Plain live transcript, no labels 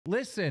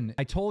Listen,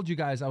 I told you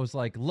guys, I was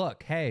like,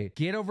 look, hey,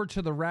 get over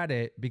to the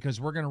Reddit because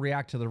we're going to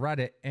react to the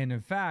Reddit. And in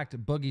fact,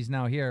 Boogie's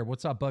now here.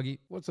 What's up, Boogie?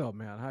 What's up,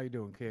 man? How you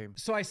doing, Cam?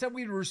 So I said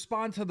we'd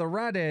respond to the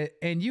Reddit,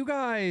 and you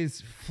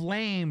guys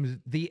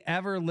flamed the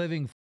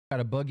ever-living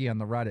out of Boogie on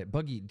the Reddit.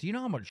 Boogie, do you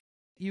know how much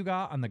you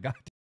got on the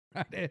goddamn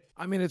Reddit?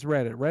 I mean, it's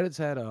Reddit. Reddit's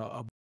had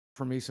a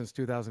for me since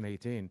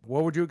 2018.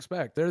 What would you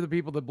expect? They're the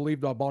people that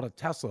believed I bought a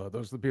Tesla.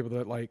 Those are the people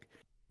that, like,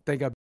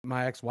 think I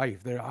my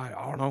ex-wife. I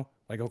don't know.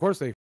 Like, of course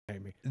they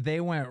hate me.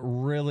 They went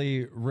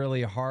really,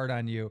 really hard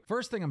on you.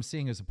 First thing I'm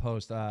seeing is a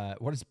post.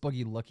 What is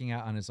Boogie looking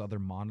at on his other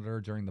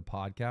monitor during the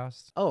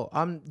podcast? Oh,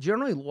 I'm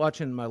generally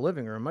watching my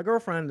living room. My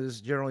girlfriend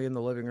is generally in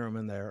the living room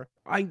in there.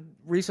 I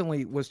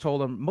recently was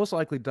told I'm most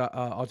likely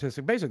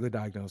autistic, basically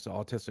diagnosed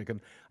autistic,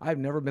 and I've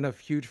never been a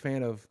huge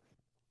fan of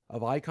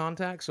eye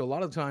contact. So a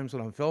lot of times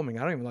when I'm filming,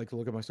 I don't even like to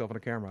look at myself in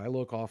a camera. I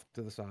look off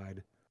to the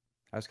side.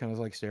 I just kind of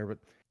like stare. But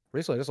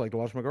recently, I just like to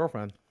watch my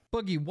girlfriend.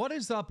 Boogie, what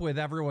is up with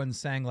everyone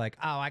saying like,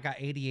 oh, I got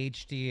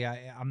ADHD,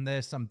 I'm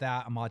this, I'm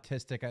that, I'm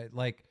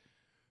autistic?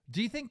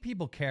 Do you think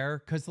people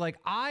care? Because like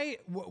I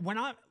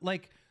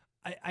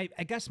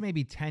guess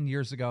maybe 10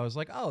 years ago, I was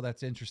like, oh,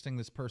 that's interesting.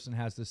 This person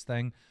has this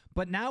thing.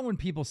 But now when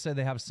people say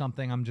they have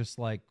something, I'm just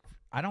like,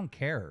 I don't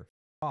care.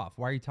 Off.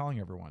 Why are you telling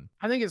everyone?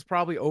 I think it's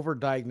probably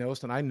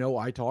overdiagnosed, and I know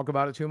I talk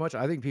about it too much.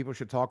 I think people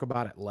should talk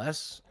about it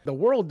less. The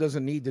world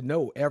doesn't need to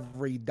know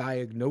every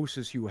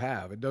diagnosis you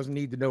have. It doesn't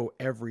need to know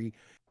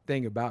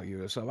everything about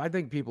you. So I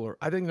think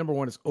I think number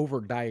one is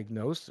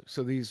overdiagnosed.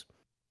 So these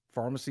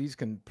pharmacies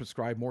can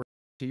prescribe more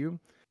to you.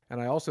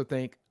 And I also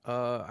think,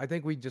 I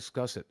think we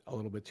discuss it a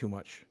little bit too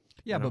much.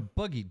 Yeah, but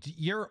Boogie,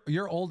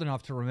 you're old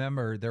enough to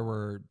remember there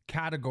were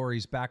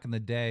categories back in the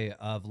day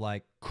of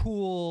like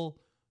cool,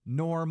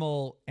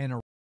 normal, and a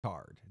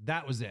retard.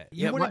 That was it.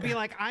 You wouldn't be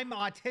like, I'm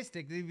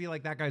autistic. They'd be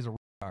like, that guy's a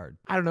retard.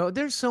 I don't know.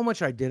 There's so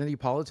much identity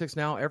politics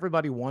now.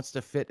 Everybody wants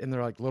to fit in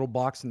their like little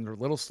box in their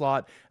little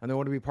slot, and they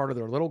want to be part of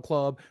their little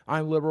club.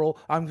 I'm liberal.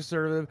 I'm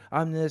conservative.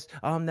 I'm this.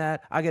 I'm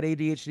that. I got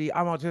ADHD.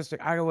 I'm autistic.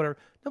 I got whatever.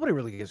 Nobody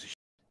really gives a shit.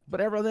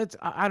 But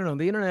I don't know.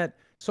 The internet,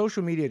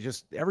 social media,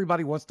 just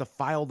everybody wants to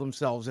file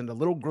themselves into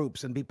little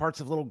groups and be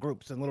parts of little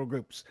groups and little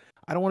groups.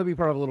 I don't want to be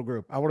part of a little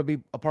group. I want to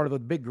be a part of a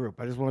big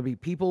group. I just want to be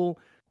people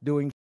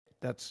doing.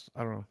 That's,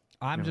 I don't know.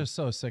 I'm just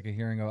so sick of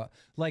hearing about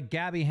like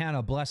Gabby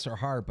Hanna, bless her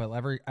heart, but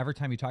every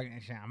time you talk,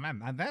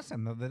 I'm this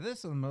and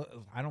this and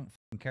I don't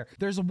care.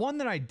 There's one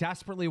that I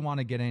desperately want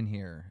to get in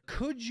here.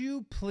 Could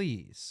you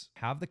please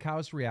have the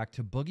cows react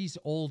to Boogie's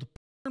old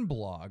porn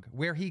blog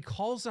where he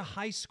calls a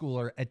high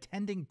schooler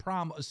attending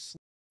prom a slut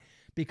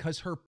because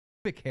her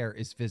pubic hair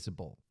is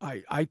visible?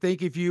 I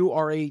think if you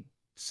are a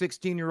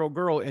 16-year-old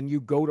girl and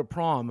you go to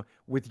prom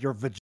with your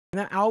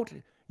vagina out,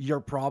 you're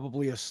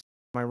probably a slut.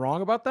 Am I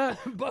wrong about that?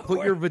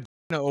 Put your vagina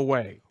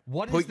away.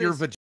 Put your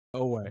vagina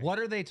away. What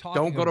are they talking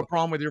about? Don't go to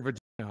prom with your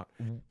vagina out.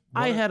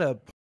 I had a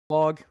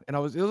blog, and it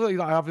was like,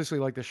 obviously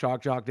like the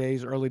shock jock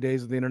days, early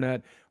days of the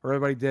internet, where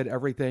everybody did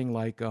everything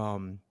like,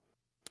 okay,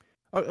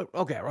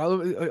 well,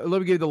 let me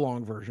give you the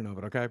long version of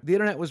it, okay? The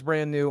internet was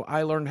brand new.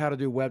 I learned how to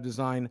do web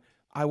design.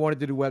 I wanted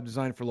to do web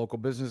design for local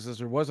businesses.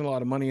 There wasn't a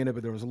lot of money in it,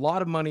 but there was a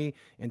lot of money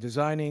in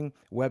designing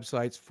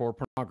websites for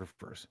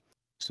pornographers.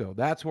 So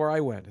that's where I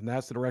went, and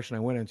that's the direction I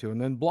went into.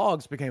 And then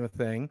blogs became a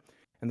thing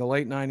in the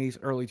late 90s,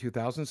 early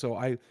 2000s. So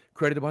I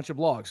created a bunch of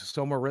blogs.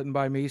 Some were written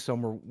by me.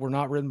 Some were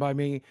not written by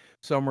me.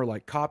 Some were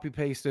like copy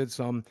pasted.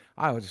 Some,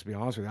 I would just be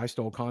honest with you, I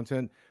stole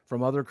content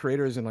from other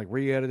creators and like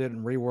re-edited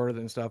and reworded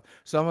and stuff.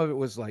 Some of it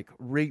was like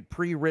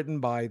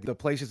pre-written by the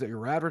places that you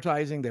were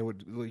advertising. They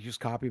would just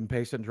copy and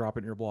paste it and drop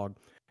it in your blog.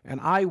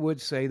 And I would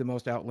say the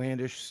most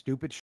outlandish,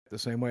 stupid shit the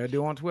same way I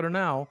do on Twitter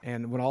now.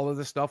 And when all of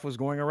this stuff was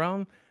going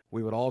around,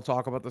 we would all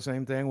talk about the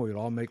same thing. We would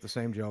all make the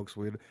same jokes.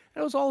 It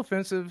was all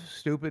offensive,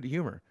 stupid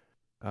humor.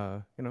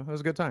 It was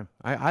a good time.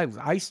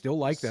 I still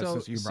like that sense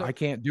of humor. I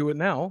can't do it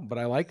now, but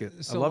I like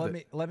it. So I love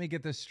it. Let me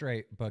get this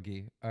straight,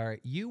 Boogie. All right,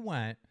 you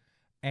went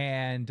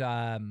and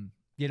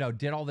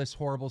did all this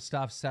horrible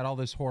stuff, said all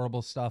this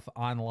horrible stuff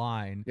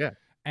online. Yeah.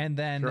 And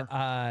then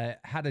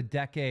had a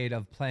decade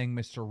of playing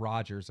Mr.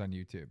 Rogers on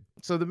YouTube.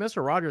 So the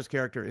Mr. Rogers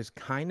character is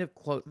kind of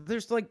close.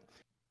 There's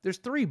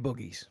three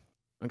boogies,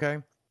 okay,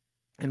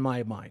 in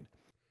my mind.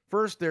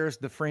 First, there's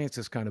the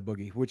Francis kind of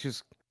boogie, which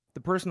is the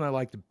person I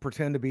like to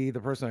pretend to be, the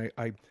person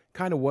I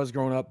kind of was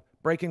growing up,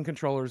 breaking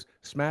controllers,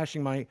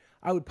 smashing I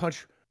would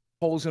punch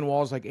holes in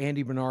walls like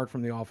Andy Bernard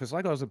from The Office,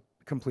 like I was a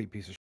complete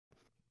piece of shit.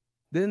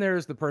 Then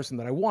there's the person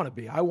that I want to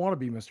be. I want to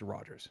be Mr.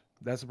 Rogers.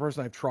 That's the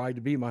person I've tried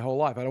to be my whole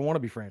life. I don't want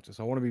to be Francis.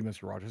 I want to be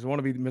Mr. Rogers. I want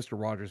to be Mr.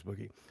 Rogers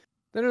boogie.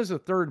 Then there's a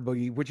third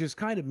boogie, which is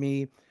kind of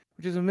me,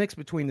 which is a mix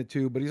between the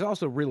two, but he's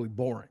also really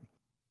boring.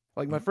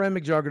 Like my friend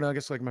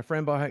McJuggernuggets, like my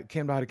friend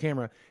Cam Behind a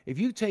Camera, if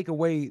you take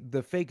away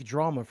the fake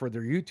drama for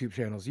their YouTube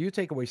channels, you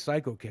take away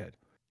Psycho Kid,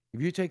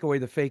 if you take away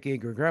the fake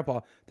angry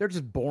grandpa, they're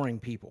just boring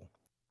people.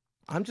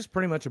 I'm just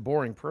pretty much a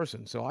boring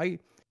person. So I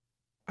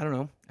don't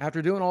know.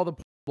 After doing all the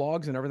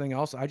blogs and everything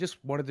else, I just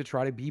wanted to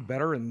try to be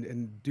better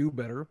and do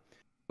better.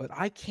 But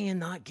I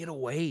cannot get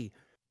away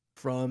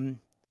from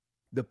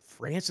the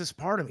Francis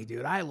part of me,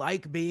 dude. I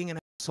like being an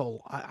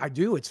asshole. I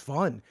do. It's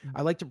fun.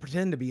 I like to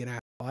pretend to be an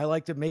asshole. I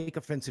like to make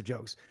offensive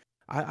jokes.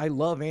 I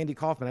love Andy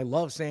Kaufman. I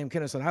love Sam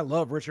Kinison. I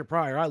love Richard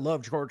Pryor. I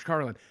love George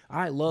Carlin.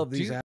 I love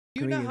these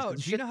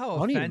comedians. Do you know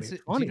how offensive?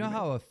 Do you know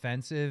how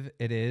offensive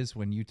it is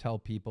when you tell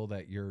people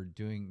that you're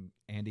doing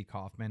Andy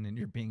Kaufman and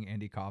you're being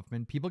Andy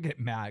Kaufman? People get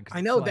mad.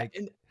 I know that.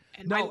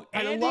 No,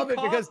 I love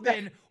it because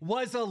Kaufman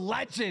was a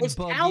legend. Was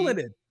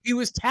talented. He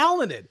was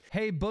talented.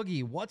 Hey,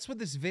 Boogie, what's with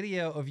this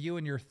video of you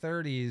in your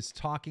 30s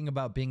talking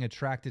about being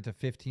attracted to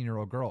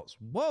 15-year-old girls?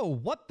 Whoa,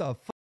 what the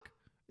fuck?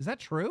 Is that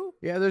true?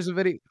 Yeah, there's a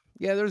video.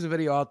 Yeah, there's a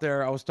video out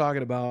there. I was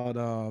talking about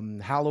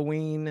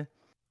Halloween.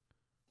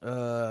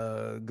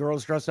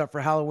 Girls dressed up for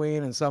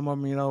Halloween, and some of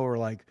them, you know, were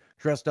like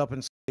dressed up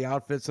in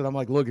outfits. And I'm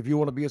like, look, if you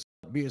want to be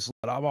a slut,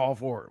 I'm all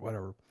for it.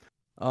 Whatever.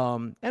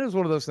 And it was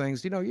one of those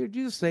things, you know, you're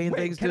just saying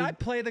things. Can I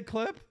play the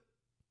clip?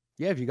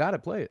 Yeah, if you got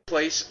it, play it.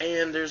 Place,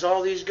 and there's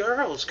all these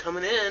girls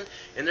coming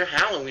in their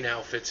Halloween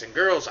outfits. And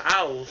girls,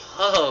 I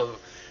love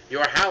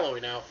your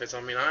Halloween outfits.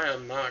 I mean, I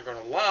am not going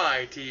to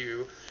lie to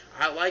you.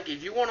 I like,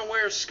 if you want to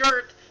wear a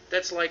skirt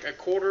that's like a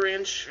 1/4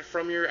 inch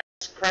from your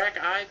ass crack,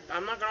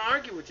 I'm not going to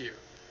argue with you.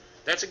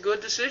 That's a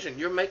good decision.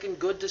 You're making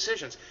good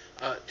decisions.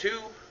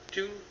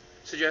 Two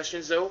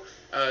suggestions, though.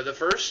 The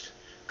first,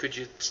 could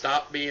you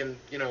stop being,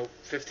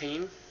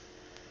 15?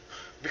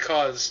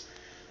 Because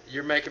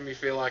you're making me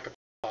feel like a p***.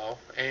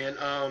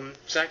 And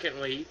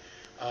secondly,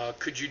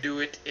 could you do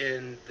it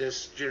in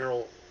this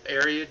general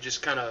area?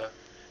 Just kind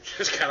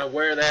of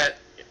wear that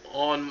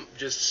on,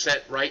 just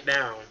set right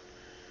down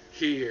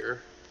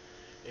here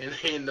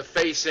in the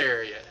face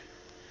area.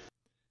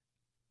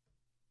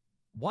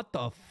 What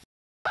the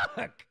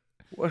fuck?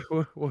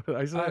 What did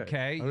I say?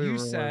 Okay,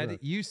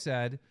 you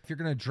said if you're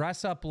gonna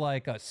dress up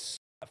like a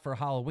for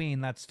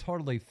Halloween, that's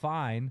totally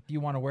fine. If you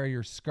want to wear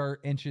your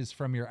skirt inches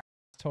from your ass,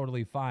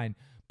 totally fine.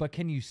 But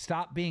can you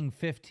stop being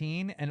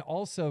 15? And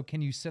also,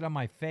 can you sit on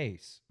my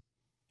face?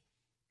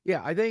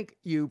 Yeah, I think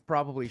you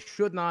probably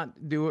should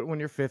not do it when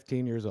you're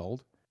 15 years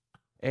old.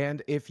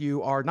 And if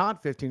you are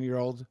not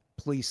 15-year-olds,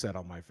 please sit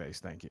on my face.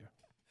 Thank you.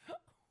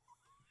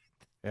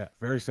 Yeah,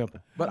 very simple.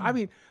 But I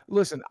mean,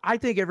 listen, I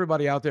think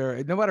everybody out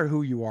there, no matter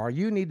who you are,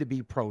 you need to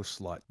be pro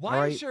slut.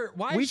 Why is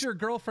your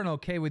girlfriend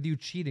okay with you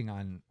cheating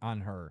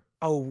on her?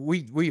 Oh,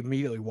 we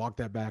immediately walked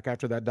that back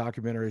after that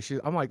documentary.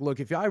 I'm like, look,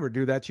 if I ever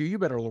do that to you, you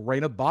better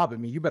rain a bob at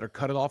me. You better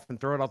cut it off and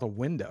throw it out the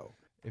window.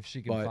 If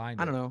she can find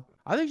it. I don't know.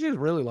 I think she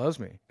really loves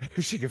me.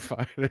 If she can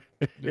find it.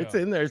 It's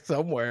in there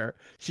somewhere.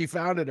 She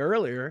found it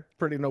earlier.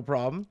 Pretty no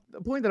problem.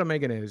 The point that I'm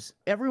making is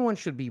everyone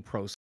should be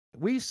pro slut.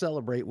 We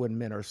celebrate when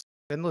men are.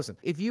 And listen,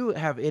 if you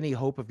have any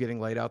hope of getting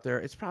laid out there,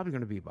 it's probably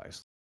going to be by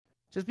slut.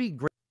 Just be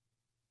great.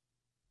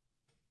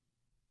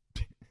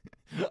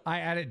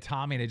 I added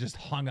Tommy and it just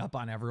hung up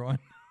on everyone.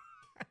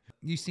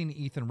 You seen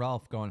Ethan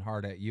Ralph going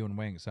hard at you and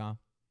Wings, huh?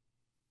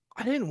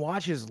 I didn't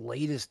watch his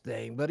latest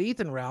thing, but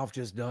Ethan Ralph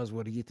just does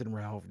what Ethan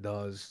Ralph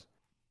does.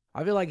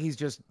 I feel like he's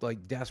just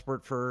like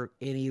desperate for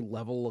any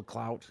level of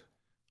clout.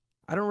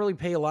 I don't really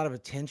pay a lot of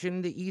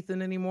attention to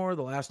Ethan anymore.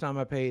 The last time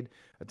I paid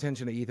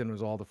attention to Ethan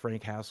was all the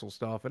Frank Hassel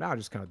stuff, and I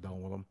just kind of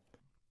done with him.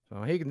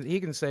 So he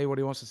can say what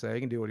he wants to say. He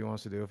can do what he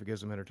wants to do. If it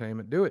gives him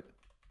entertainment, do it.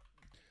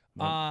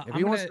 If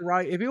he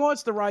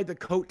wants to ride the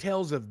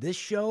coattails of this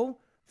show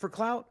for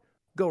clout,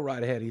 go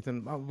right ahead,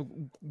 Ethan.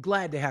 I'm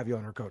glad to have you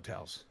on our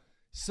coattails.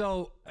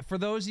 So for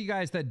those of you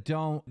guys that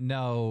don't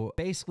know,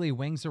 basically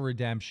Wings of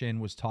Redemption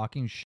was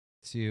talking shit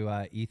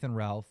to Ethan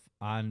Ralph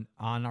on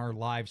our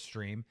live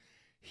stream.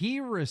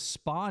 He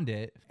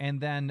responded, and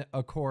then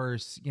of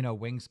course,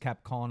 Wings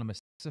kept calling him a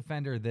sex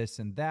offender, this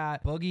and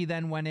that. Boogie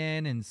then went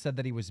in and said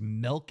that he was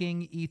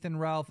milking Ethan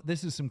Ralph.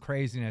 This is some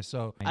craziness.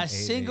 So I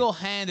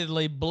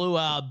single-handedly blew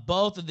out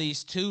both of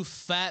these two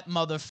fat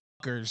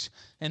motherfuckers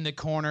in the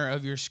corner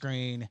of your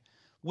screen.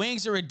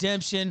 Wings of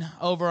Redemption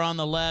over on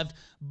the left,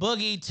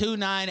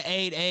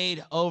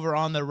 Boogie2988 over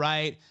on the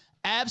right.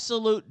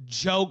 Absolute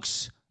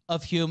jokes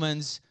of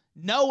humans.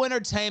 No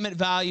entertainment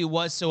value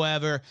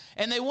whatsoever.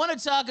 And they want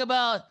to talk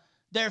about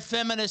their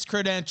feminist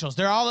credentials.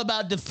 They're all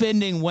about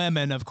defending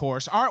women, of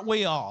course. Aren't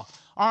we all?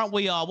 Aren't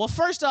we all? Well,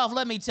 first off,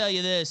 let me tell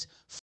you this.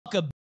 Fuck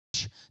a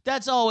bitch.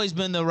 That's always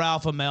been the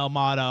Ralph Male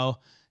motto.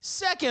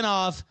 Second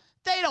off,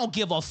 they don't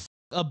give a fuck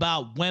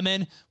about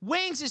women.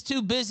 Wings is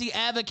too busy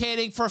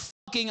advocating for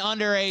fucking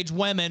underage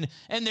women,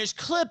 and there's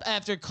clip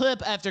after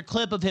clip after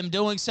clip of him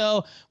doing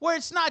so, where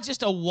it's not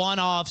just a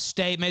one-off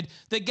statement.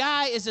 The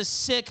guy is a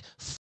sick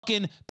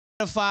fucking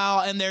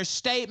pedophile, and there's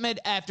statement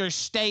after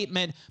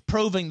statement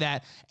proving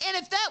that. And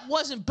if that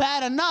wasn't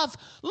bad enough,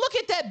 look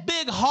at that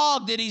big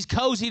hog that he's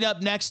cozied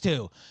up next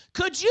to.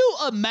 Could you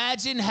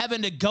imagine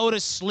having to go to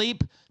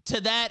sleep to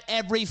that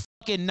every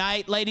fucking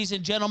night, ladies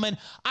and gentlemen?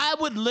 I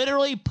would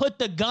literally put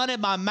the gun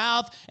in my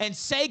mouth and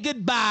say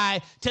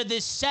goodbye to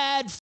this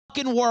sad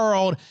fucking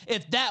world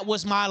if that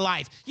was my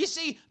life. You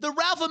see, the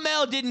Ralph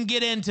Male didn't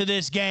get into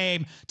this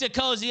game to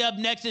cozy up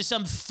next to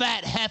some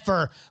fat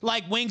heifer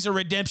like Wings of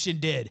Redemption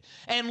did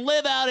and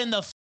live out in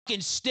the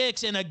fucking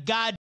sticks in a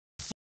goddamn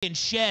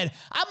shed.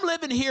 I'm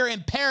living here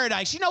in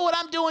paradise. You know what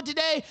I'm doing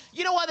today?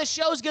 You know why the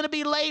show's going to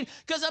be late?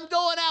 Because I'm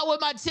going out with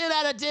my 10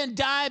 out of 10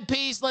 dime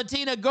piece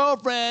Latina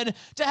girlfriend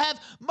to have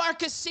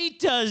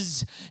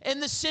marquesitas in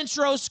the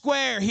Centro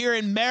Square here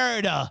in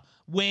Merida,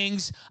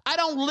 Wings. I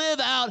don't live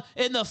out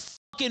in the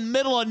fucking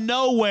middle of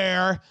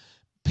nowhere.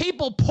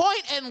 People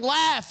point and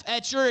laugh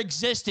at your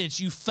existence,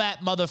 you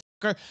fat motherfucker.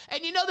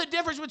 And you know the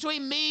difference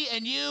between me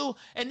and you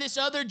and this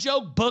other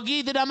joke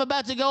Boogie that I'm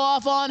about to go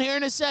off on here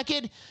in a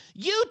second?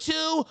 You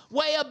two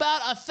weigh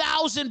about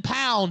 1,000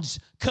 pounds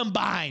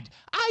combined.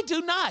 I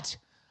do not.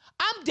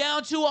 I'm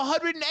down to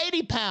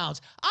 180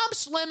 pounds. I'm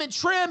slim and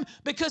trim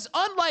because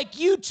unlike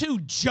you two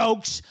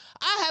jokes,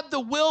 I have the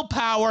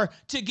willpower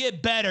to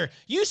get better.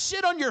 You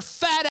sit on your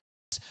fat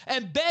ass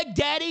and beg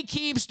Daddy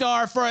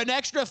Keemstar for an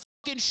extra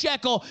fucking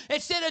shekel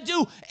instead of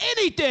do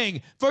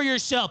anything for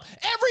yourself.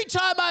 Every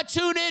time I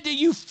tune into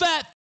you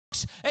fat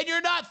fucks and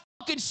you're not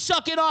fucking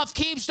sucking off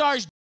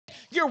Keemstar's dick,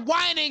 you're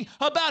whining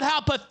about how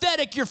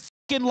pathetic your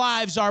fucking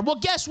lives are. Well,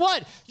 guess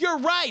what? You're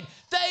right.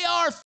 They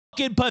are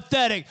fucking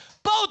pathetic.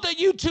 Both of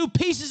you two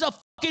pieces of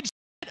fucking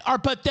shit are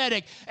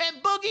pathetic.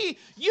 And Boogie,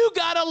 you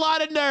got a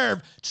lot of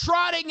nerve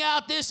trotting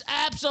out this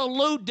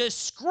absolute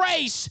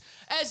disgrace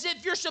as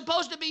if you're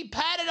supposed to be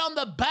patted on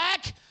the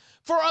back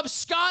for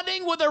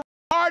absconding with a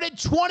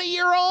retarded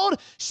 20-year-old.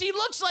 She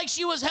looks like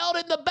she was held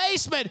in the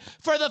basement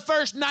for the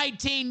first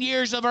 19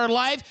 years of her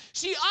life.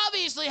 She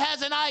obviously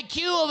has an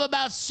IQ of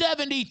about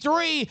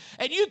 73,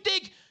 and you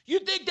think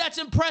that's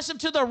impressive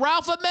to the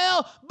Ralpha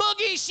male?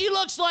 Boogie, she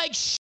looks like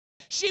shit.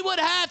 She would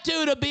have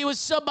to be with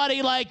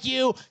somebody like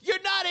you.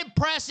 You're not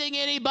impressing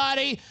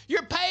anybody.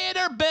 You're paying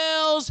her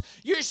bills.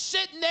 You're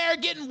sitting there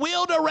getting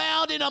wheeled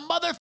around in a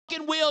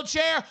motherfucking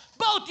wheelchair.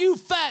 Both you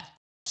fat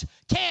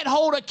can't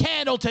hold a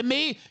candle to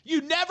me.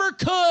 You never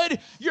could.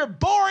 You're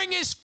boring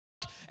as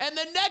fuck. And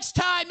the next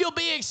time you'll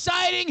be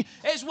exciting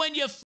is when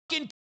you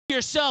fucking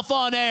yourself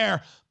on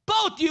air.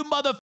 Both you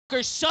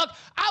motherfuckers suck.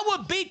 I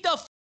would beat the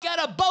fuck out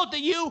of both of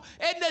you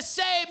in the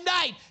same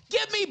night.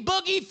 Give me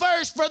Boogie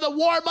first for the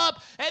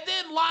warm-up and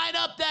then line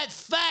up that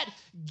fat,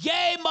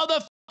 gay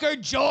motherfucker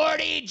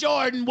Jordy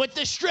Jordan with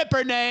the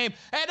stripper name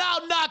and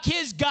I'll knock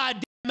his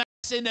goddamn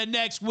ass into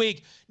next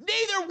week.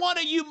 Neither one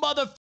of you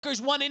motherfuckers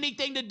want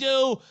anything to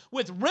do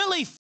with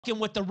really fucking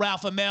with the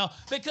Ralpha male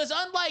because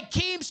unlike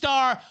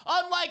Keemstar,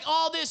 unlike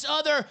all this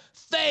other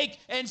fake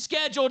and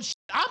scheduled shit,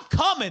 I'm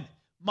coming,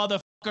 motherfucker.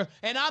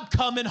 And I'm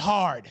coming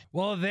hard.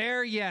 Well,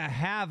 there you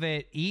have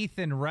it.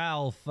 Ethan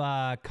Ralph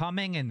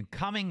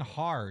coming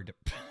hard.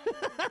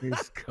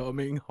 He's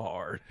coming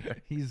hard.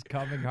 He's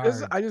coming hard.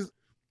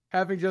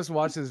 Having just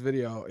watched this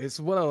video, it's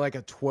what like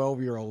a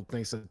 12-year-old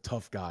thinks a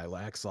tough guy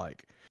acts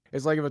like.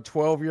 It's like if a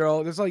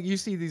 12-year-old, it's like you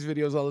see these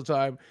videos all the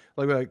time,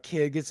 like when a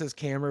kid gets his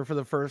camera for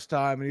the first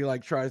time and he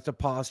like tries to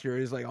posture,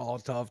 he's like all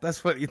tough.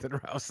 That's what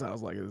Ethan Ralph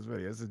sounds like in this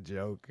video. It's a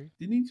joke.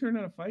 Didn't he turn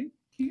out a fight?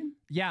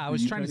 Yeah, I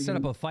was trying to set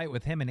up a fight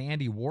with him and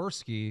Andy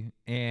Worski,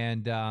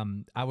 and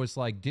I was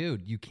like,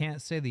 dude, you can't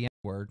say the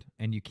N-word,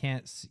 and you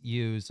can't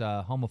use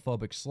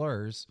homophobic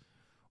slurs,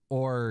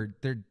 or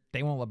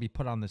they won't let me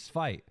put on this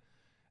fight.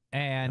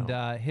 And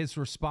his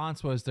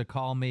response was to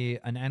call me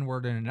an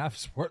N-word and an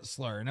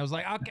F-slur, and I was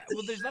like, okay,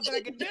 well, there's nothing I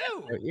can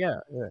do. Yeah.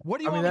 What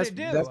do you want me to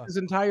do? That's his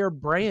entire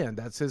brand.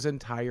 That's his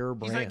entire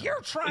brand. He's like,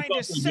 you're trying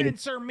to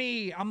censor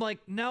me. I'm like,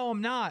 no,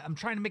 I'm not. I'm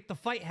trying to make the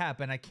fight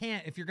happen. I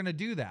can't if you're going to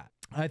do that.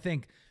 I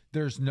think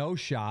there's no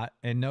shot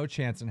and no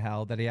chance in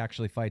hell that he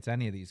actually fights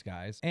any of these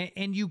guys.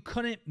 And you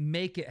couldn't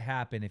make it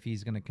happen if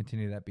he's going to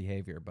continue that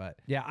behavior. But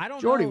yeah, I don't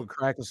know. Jordy would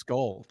crack a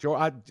skull.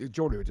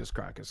 Jordy would just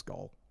crack a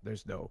skull.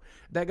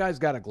 That guy's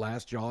got a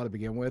glass jaw to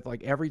begin with.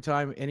 Like every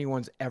time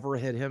anyone's ever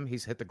hit him,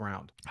 he's hit the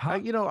ground.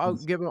 I'll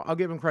give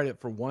him credit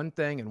for one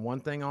thing and one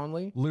thing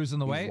only. Losing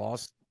the weight? He's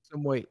lost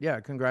some weight. Yeah,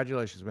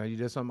 congratulations, man. You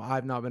did something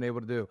I've not been able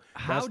to do.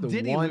 How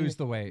did he lose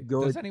the weight?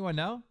 Does anyone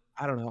know?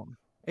 I don't know.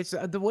 It's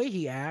the way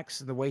he acts,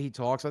 the way he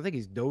talks. I think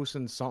he's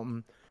dosing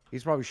something.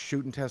 He's probably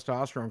shooting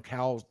testosterone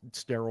cow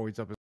steroids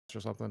up his ass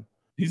or something.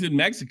 He's in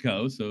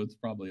Mexico, so it's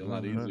probably a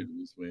lot easier to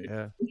lose weight.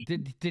 Yeah.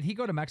 Did he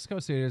go to Mexico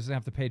so he doesn't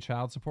have to pay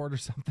child support or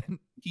something?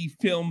 He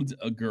filmed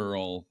a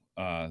girl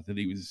that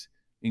he was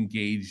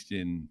engaged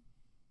in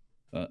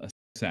a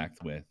sex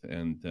act with,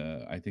 and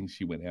I think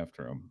she went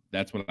after him.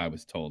 That's what I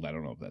was told. I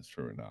don't know if that's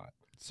true or not.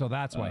 So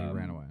that's why he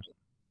ran away.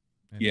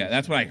 Yeah,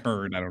 that's what I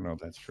heard. I don't know if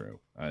that's true,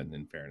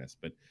 in fairness.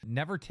 But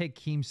never take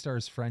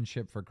Keemstar's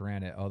friendship for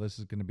granted. Oh, this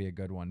is going to be a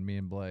good one. Me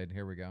and Blade.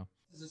 Here we go.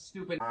 This is a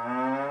stupid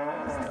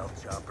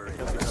stealth chopper.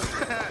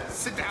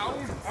 Sit down.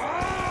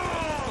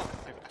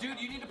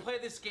 Dude, you need to play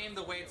this game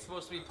the way it's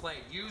supposed to be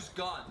played. Use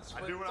guns.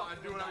 I do what I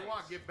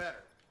want. Get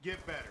better. Get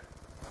better.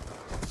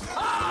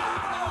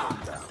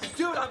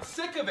 Dude, I'm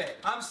sick of it.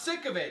 I'm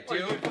sick of it,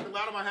 dude. Are you fucking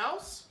loud in my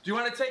house? Do you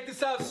want to take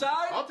this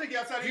outside? I'll take you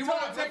outside. Do you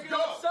want to take it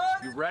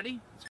outside? You ready?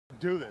 Let's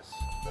do this.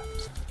 What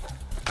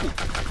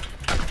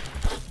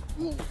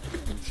the fuck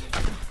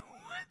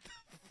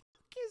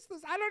is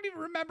this? I don't even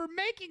remember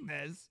making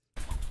this.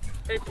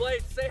 Hey,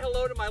 Blade, say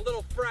hello to my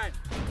little friend.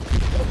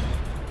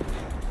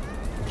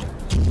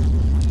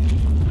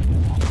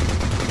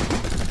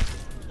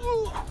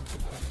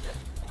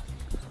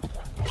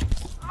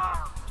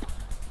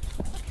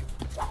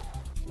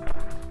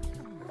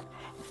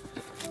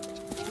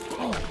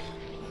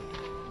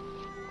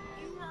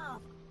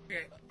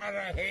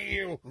 I hate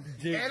you.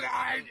 And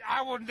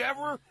I will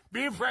never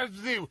be friends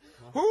with you.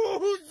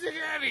 Who's the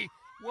daddy?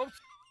 Whoops.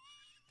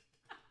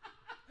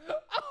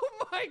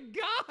 Oh my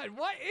God,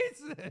 what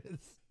is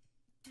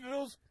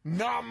this?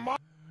 Not my.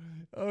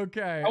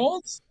 Okay. How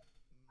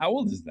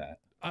old is that?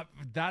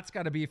 That's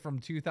got to be from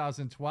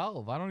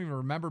 2012. I don't even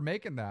remember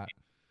making that.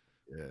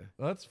 Yeah.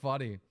 That's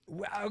funny.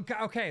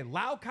 Okay.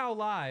 Lolcow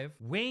Live,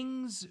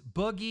 Wings,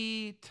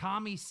 Boogie,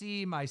 Tommy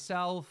C,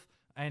 myself,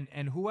 and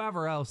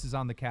whoever else is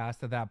on the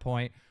cast at that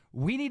point.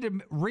 We need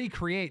to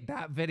recreate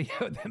that video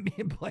that me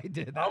and Blay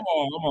did. I'm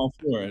all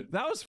for it.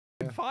 That was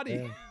funny.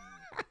 Yeah.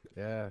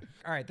 Yeah.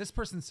 All right, this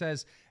person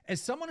says,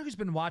 as someone who's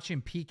been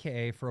watching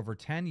PKA for over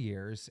 10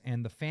 years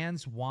and the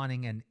fans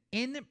wanting an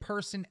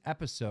in-person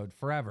episode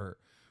forever,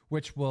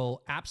 which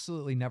will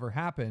absolutely never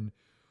happen,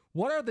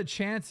 what are the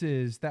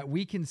chances that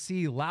we can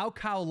see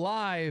Lolcow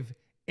Live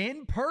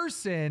in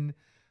person?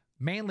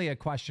 Mainly a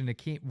question to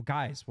keep.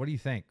 Guys, what do you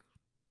think?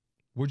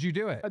 Would you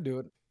do it? I'd do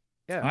it.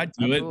 Yeah. I'd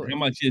do it. How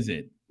much is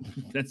it?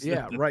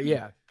 Right.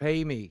 Yeah.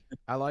 Pay me.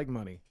 I like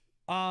money.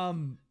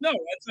 No,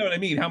 that's not what I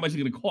mean. How much is it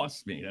going to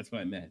cost me? That's what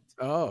I meant.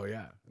 Oh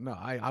yeah. No,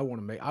 I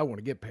want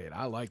to get paid.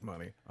 I like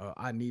money.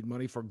 I need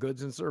money for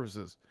goods and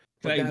services.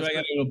 Do I got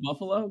to go to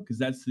Buffalo? Because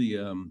that's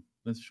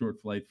that's a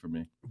short flight for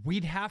me.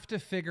 We'd have to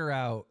figure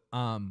out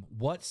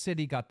what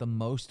city got the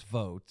most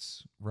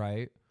votes,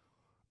 right?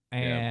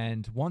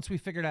 And once we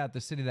figured out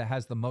the city that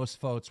has the most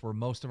votes where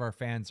most of our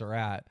fans are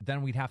at,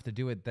 then we'd have to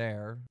do it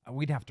there.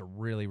 We'd have to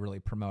really, really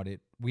promote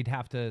it. We'd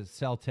have to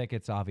sell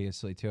tickets,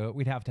 obviously, to it.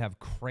 We'd have to have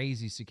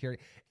crazy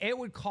security. It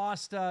would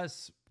cost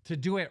us to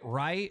do it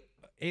right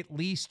at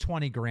least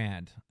 20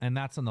 grand, and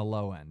that's on the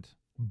low end.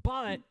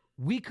 But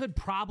we could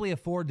probably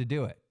afford to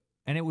do it,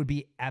 and it would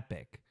be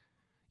epic.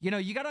 You know,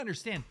 you got to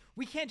understand,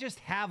 we can't just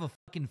have a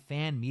fucking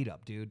fan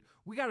meetup, dude.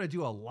 We got to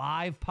do a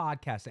live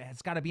podcast.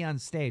 It's got to be on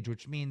stage,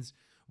 which means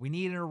we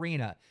need an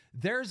arena.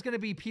 There's going to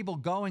be people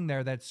going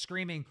there that's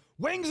screaming,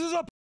 Wings is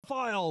a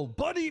pedophile,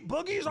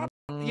 Boogie's a...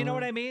 You know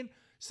what I mean?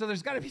 So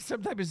there's got to be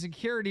some type of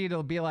security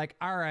to be like,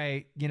 all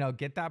right, you know,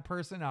 get that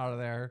person out of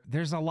there.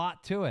 There's a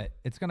lot to it.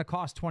 It's going to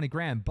cost 20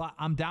 grand, but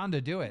I'm down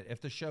to do it if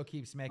the show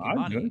keeps making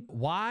money. Good.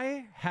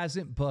 Why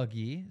hasn't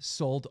Boogie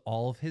sold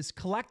all of his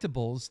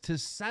collectibles to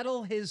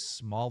settle his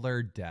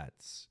smaller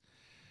debts?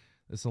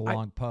 This is a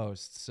long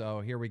post, so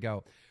here we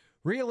go.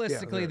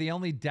 Realistically, the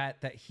only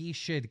debt that he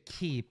should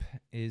keep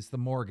is the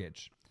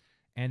mortgage.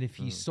 And if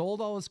he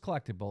sold all his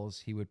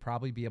collectibles, he would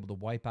probably be able to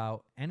wipe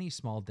out any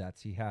small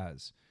debts he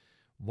has.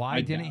 Why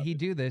didn't he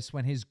do this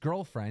when his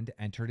girlfriend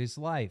entered his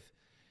life?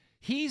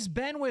 He's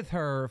been with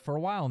her for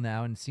a while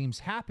now and seems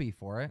happy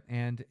for it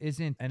and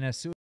isn't in a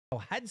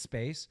suicidal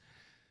headspace.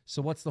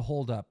 So what's the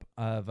holdup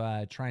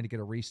of trying to get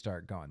a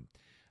restart going?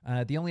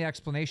 The only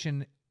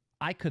explanation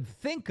I could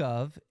think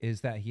of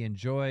is that he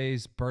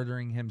enjoys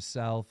bettering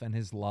himself and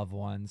his loved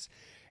ones.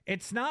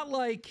 It's not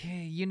like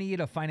you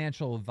need a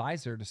financial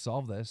advisor to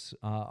solve this.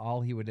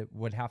 All he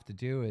would have to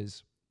do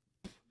is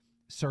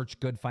search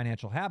good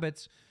financial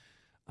habits,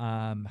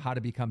 how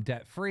to become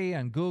debt-free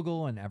on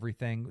Google and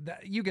everything.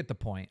 You get the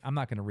point. I'm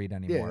not going to read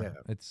anymore.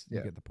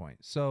 You get the point.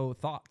 So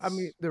thoughts? I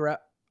mean,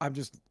 I'm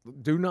just,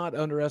 do not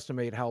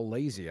underestimate how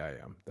lazy I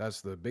am.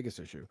 That's the biggest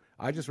issue.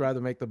 I just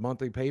rather make the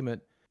monthly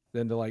payment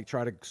than to like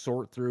try to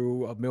sort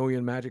through a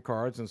million magic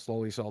cards and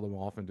slowly sell them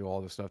off and do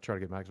all this stuff, try to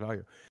get max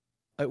value.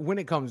 When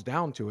it comes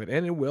down to it,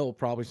 and it will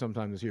probably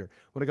sometime this year,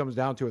 when it comes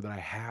down to it that I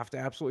have to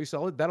absolutely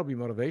sell it, that'll be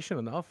motivation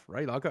enough,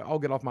 right? I'll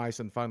get off my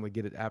ice and finally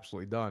get it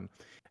absolutely done.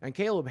 And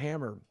Caleb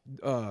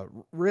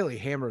really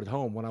hammered it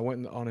home when I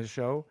went on his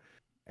show.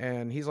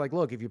 And he's like,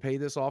 look, if you pay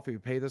this off, it's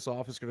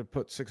going to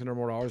put $600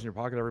 more in your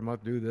pocket every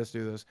month. Do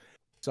this.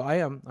 So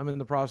I'm in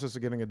the process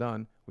of getting it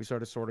done. We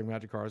started sorting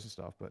magic cards and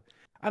stuff, but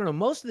I don't know.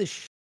 Most of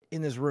this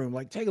in this room,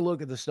 like take a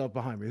look at the stuff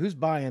behind me. Who's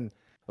buying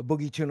a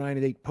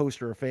Boogie2988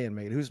 poster a fan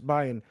made? Who's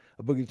buying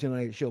a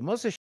Boogie2988 shield?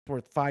 Most of this shit's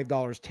worth $5,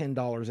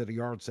 $10 at a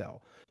yard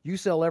sale. You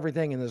sell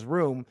everything in this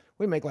room,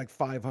 we make like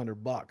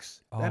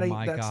 $500. Oh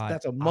my God.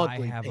 That's a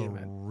monthly I have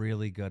payment. a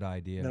really good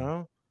idea.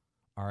 No?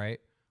 All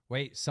right.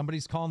 Wait,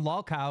 somebody's calling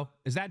Lolcow.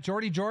 Is that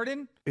Jordy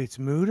Jordan? It's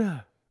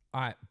Muda.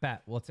 All right,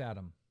 bet. Let's add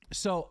him.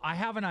 So I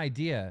have an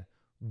idea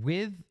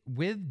with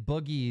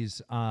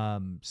Boogie's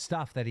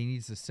stuff that he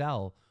needs to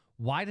sell.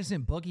 Why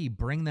doesn't Boogie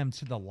bring them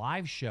to the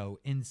live show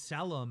and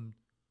sell them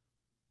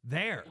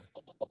there?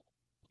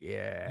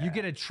 Yeah. You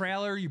get a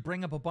trailer, you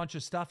bring up a bunch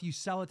of stuff, you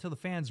sell it to the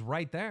fans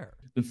right there.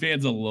 The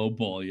fans will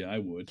lowball you. I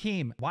would.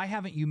 Keem, why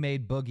haven't you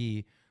made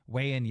Boogie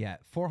weigh in yet?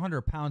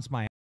 400 pounds,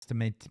 my ass,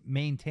 to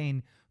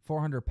maintain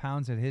 400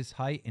 pounds at his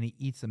height, and he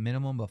eats a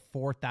minimum of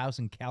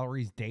 4,000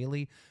 calories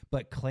daily,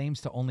 but claims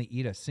to only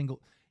eat a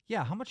single.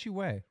 Yeah, how much you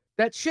weigh?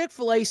 That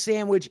Chick-fil-A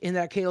sandwich in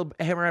that Caleb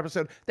Hammer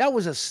episode, that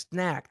was a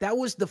snack. That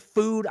was the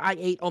food I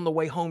ate on the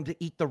way home to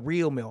eat the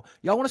real meal.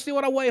 Y'all want to see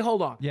what I weigh?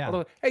 Hold on. Yeah. Hold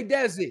on. Hey,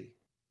 Desi,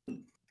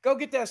 go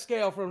get that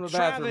scale from the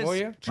bathroom, will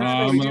you?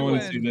 Travis, I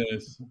want to see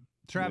this.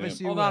 Travis,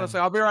 you Hold on a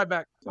second. I'll be right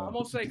back. I'm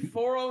going to say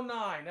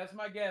 409. That's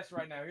my guess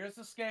right now. Here's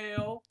the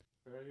scale.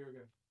 All right, here we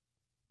go.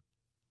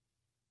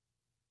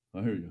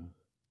 Oh, here we go.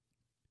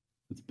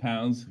 It's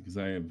pounds because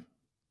I have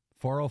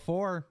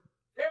 404.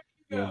 There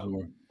you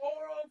go.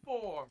 404.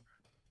 404.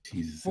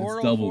 Jesus,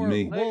 that's double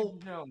me. Well,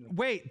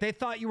 wait, they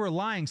thought you were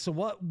lying. So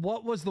what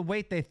was the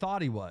weight they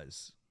thought he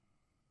was?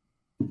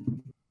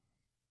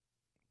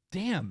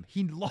 Damn,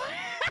 he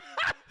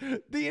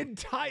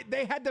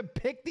they had to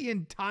pick the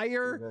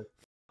entire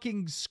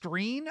fucking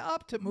screen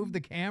up to move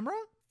the camera?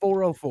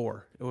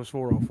 404. It was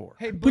 404.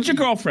 Hey, Put your Boogie,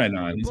 girlfriend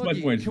on. It's much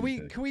more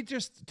Boogie, can we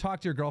just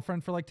talk to your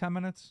girlfriend for like 10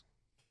 minutes?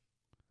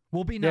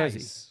 We'll be Desi.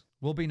 nice.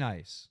 We'll be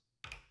nice.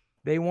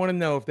 They want to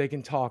know if they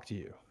can talk to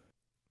you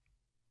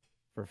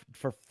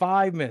for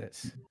 5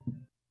 minutes.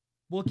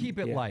 We'll keep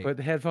it light. Put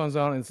the headphones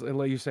on and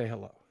let you say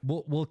hello.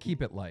 We'll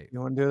keep it light.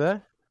 You want to do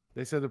that?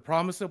 They said they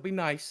promise they'll be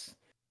nice.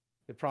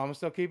 They promise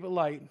they'll keep it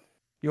light.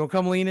 You want to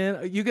come lean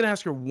in? You can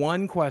ask her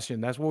one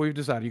question. That's what we've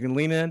decided. You can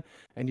lean in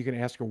and you can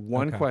ask her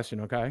one question,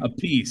 okay? A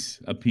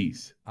piece.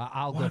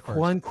 I'll go first.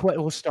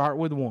 We'll start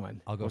with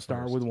one. I'll go we'll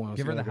start first. with one.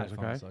 Give her the goes,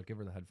 headphones. okay? I'll give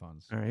her the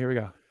headphones. All right, here we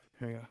go.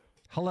 Here we go.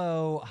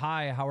 Hello.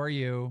 Hi, how are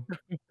you?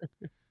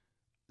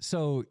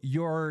 So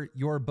you're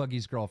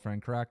Boogie's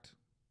girlfriend, correct?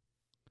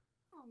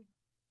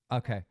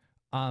 Okay.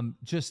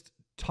 Just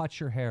touch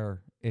your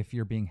hair if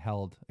you're being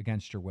held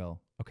against your will.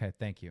 Okay,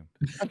 thank you.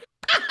 Thank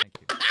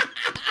you.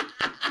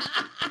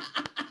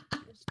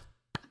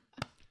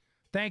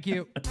 Thank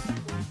you.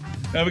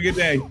 Have a good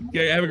day.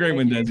 Okay, have a great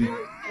one, Desi.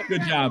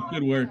 Good job.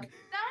 Good work.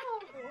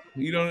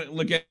 You don't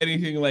look at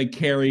anything like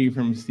Carrie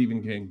from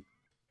Stephen King.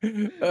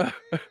 That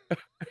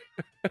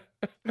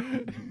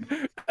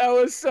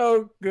was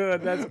so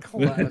good. That's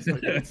classic.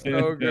 That's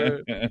so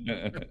good.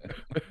 Shit.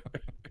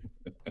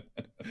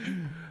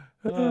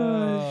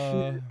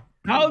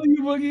 How old are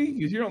you, Boogie?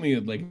 Because you're only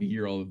like a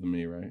year older than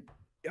me, right?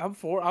 I'm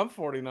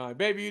 49.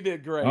 Baby, you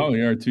did great. Oh,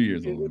 you're 2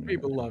 years older.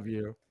 People love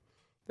you.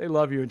 They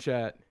love you in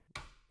chat.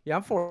 Yeah,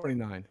 I'm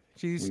 49.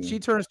 She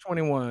turns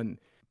 21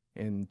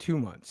 in 2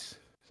 months.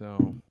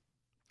 So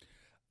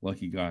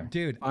lucky guy.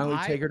 Dude, finally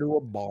take her to a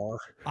bar.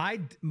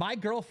 My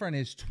girlfriend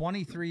is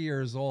 23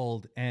 years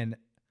old and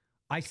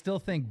I still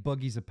think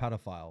Boogie's a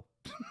pedophile.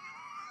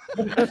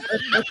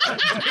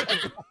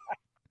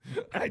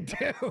 I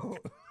do.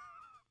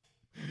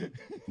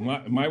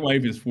 My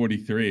wife is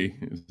 43.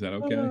 Is that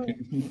okay?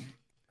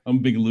 I'm a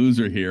big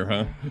loser here,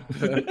 huh?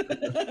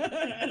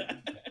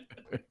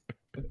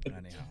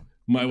 Anyhow.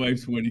 My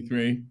wife's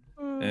 43,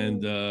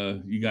 and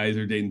you guys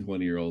are dating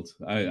 20-year-olds.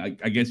 I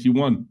guess you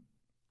won.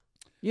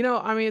 You know,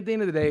 I mean, at the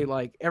end of the day,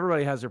 like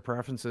everybody has their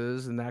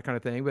preferences and that kind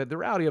of thing. But the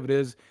reality of it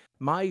is,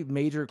 my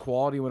major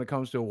quality when it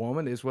comes to a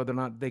woman is whether or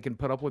not they can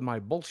put up with my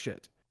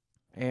bullshit.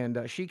 And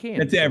she can.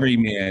 That's every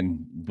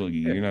man,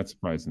 Boogie. Yeah. You're not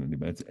surprising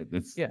anybody.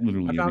 That's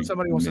literally. I found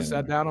somebody who wants to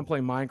sit down and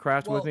play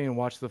Minecraft with me and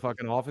watch the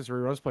fucking Office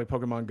reruns, play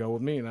Pokemon Go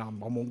with me, and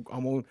I'm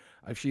on.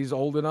 If she's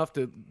old enough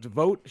to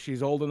vote,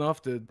 she's old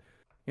enough to.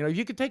 You know, if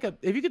you could take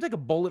a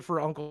bullet for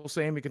Uncle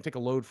Sam, you can take a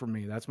load from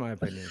me. That's my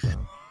opinion.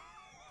 So.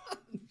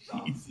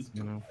 Jesus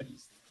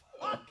Christ.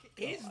 Fuck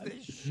is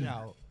this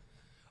show?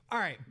 All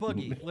right,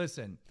 Boogie,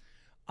 listen.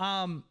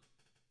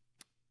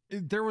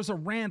 There was a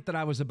rant that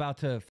I was about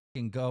to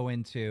fucking go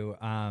into,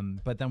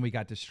 but then we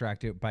got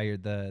distracted by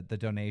the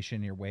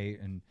donation, your weight,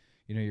 and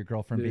your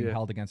girlfriend being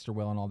held against her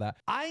will and all that.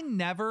 I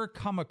never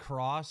come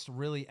across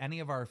really any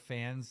of our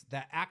fans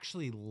that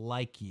actually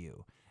like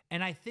you,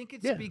 and I think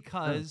it's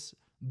because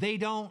they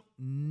don't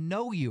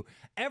know you.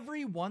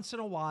 Every once in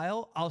a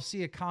while, I'll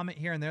see a comment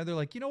here and there. They're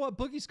like, you know what?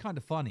 Boogie's kind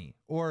of funny.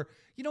 Or,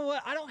 you know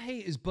what? I don't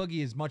hate his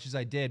Boogie as much as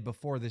I did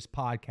before this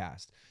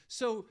podcast.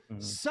 So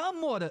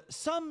somewhat,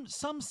 some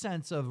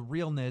sense of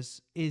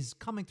realness is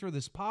coming through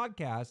this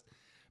podcast.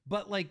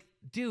 But like,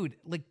 dude,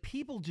 like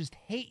people just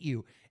hate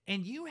you.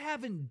 And you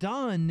haven't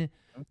done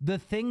the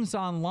things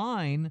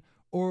online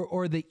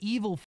or the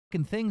evil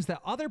fucking things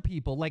that other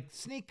people like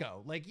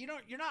Sneeko, like you're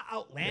not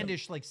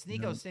outlandish like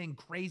Sneeko saying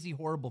crazy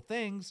horrible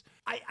things.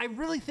 I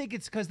really think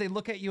it's because they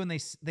look at you and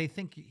they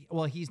think,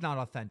 well, he's not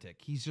authentic,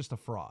 he's just a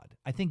fraud.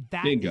 I think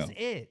that is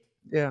it.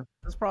 Yeah,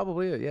 that's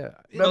probably it. Yeah.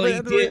 Well,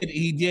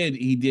 he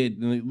did.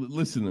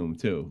 Listen to him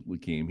too,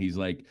 Lakeem. He's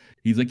like,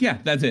 yeah,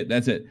 that's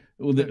it.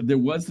 Well, there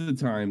was the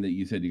time that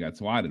you said you got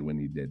swatted when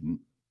you didn't.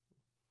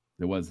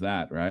 There was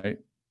that, right?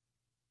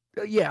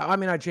 Yeah, I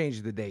mean, I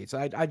changed the dates.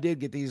 I did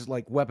get these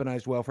like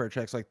weaponized welfare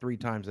checks like 3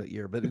 times that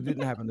year, but it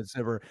didn't happen in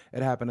December.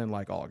 It happened in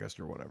like August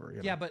or whatever.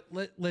 Yeah, but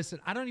listen,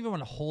 I don't even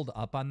want to hold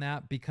up on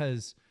that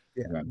because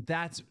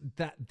that's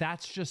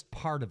just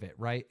part of it,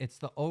 right? It's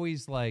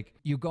always like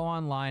you go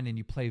online and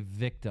you play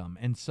victim,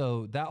 and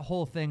so that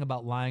whole thing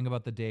about lying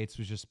about the dates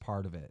was just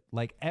part of it.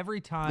 Like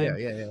every time,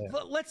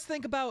 Let's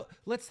think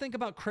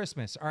about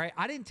Christmas. All right,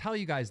 I didn't tell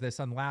you guys this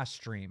on last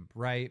stream,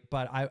 right?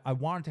 But I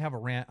wanted to have a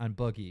rant on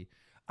Boogie.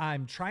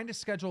 I'm trying to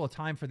schedule a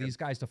time for these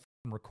guys to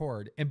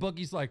record, and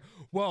Boogie's like,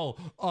 well,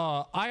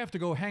 I have to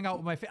go hang out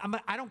with my family. I'm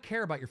like, I don't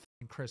care about your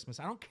fucking Christmas.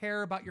 I don't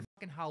care about your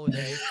fucking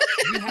holiday.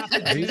 We have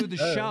to do the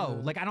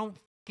show. Like, I don't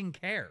fucking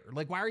care?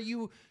 Like, why are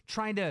you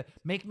trying to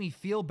make me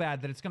feel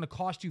bad that it's going to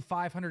cost you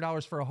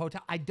 $500 for a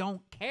hotel? I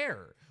don't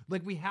care.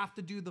 Like, we have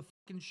to do the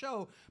fucking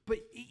show. But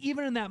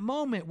even in that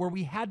moment where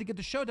we had to get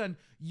the show done,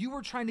 you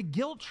were trying to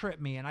guilt trip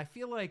me. And I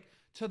feel like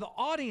to the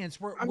audience,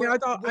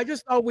 I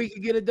just thought we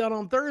could get it done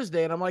on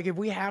Thursday. And I'm like, if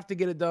we have to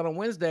get it done on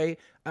Wednesday,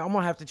 I'm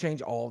going to have to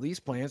change all these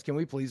plans. Can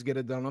we please get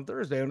it done on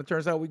Thursday? And it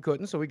turns out we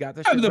couldn't. So we got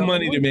this. I have the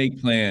money to make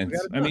plans.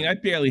 I mean, I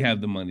barely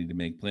have the money to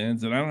make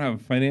plans, and I don't have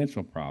a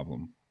financial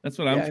problem. That's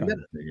what I'm trying to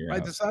figure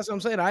out. That's what I'm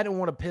saying. I didn't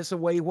want to piss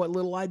away what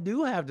little I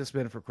do have to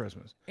spend for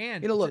Christmas.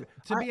 And look,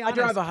 to be honest,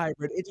 I drive a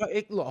hybrid.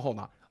 Look, hold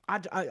on.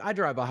 I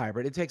drive a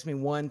hybrid. It takes me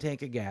 1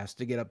 tank of gas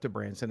to get up to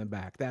Branson and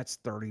back. That's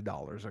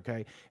 $30.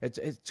 Okay, it's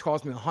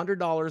cost me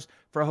 $100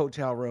 for a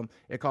hotel room.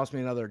 It cost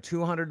me another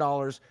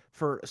 $200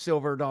 for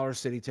Silver Dollar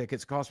City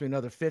tickets. It cost me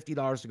another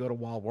 $50 to go to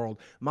Wild World.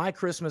 My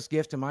Christmas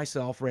gift to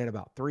myself ran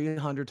about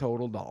 $300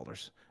 total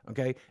dollars.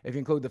 Okay, if you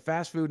include the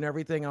fast food and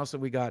everything else that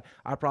we got,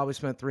 I probably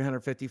spent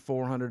 $350,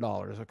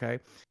 $400. Okay.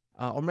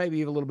 Or maybe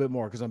even a little bit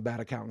more because I'm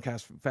bad at counting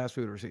fast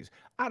food receipts.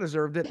 I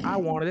deserved it. I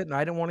wanted it, and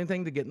I didn't want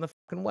anything to get in the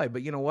fucking way.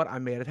 But you know what? I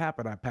made it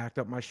happen. I packed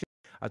up my shit.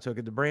 I took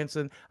it to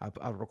Branson.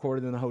 I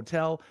recorded in the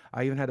hotel.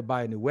 I even had to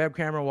buy a new web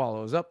camera while I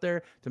was up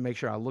there to make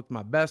sure I looked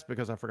my best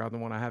because I forgot the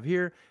one I have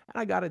here,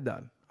 and I got it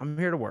done. I'm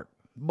here to work.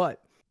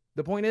 But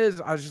the point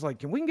is, I was just like,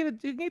 can we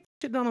get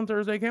shit done on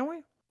Thursday, can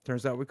we?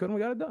 Turns out we couldn't. We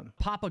got it done.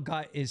 Papa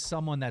Gut is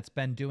someone that's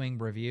been doing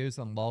reviews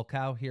on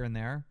Lolcow here and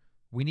there.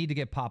 We need to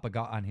get Papa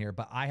Gut on here,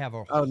 but I have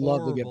I would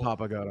love to get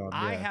Papa Gut on.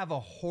 I have a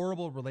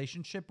horrible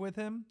relationship with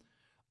him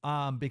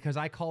because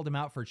I called him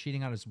out for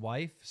cheating on his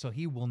wife, so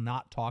he will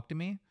not talk to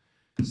me.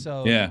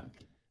 So yeah,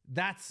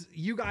 that's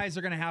you guys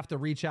are gonna have to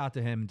reach out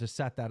to him to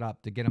set that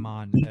up to get him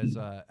on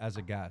as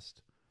a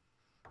guest.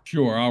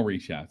 Sure, I'll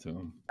reach out to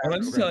him.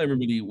 Let's just tell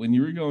everybody when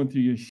you were going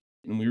through your shit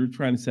and we were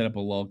trying to set up a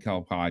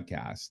Lolcow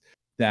podcast,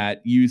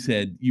 that you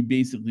said you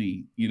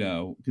basically,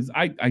 because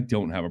I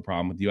don't have a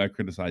problem with you. I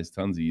criticize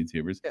tons of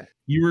YouTubers. Yeah.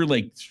 You were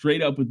like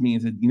straight up with me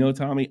and said,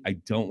 Tommy, I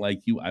don't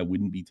like you. I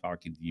wouldn't be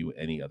talking to you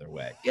any other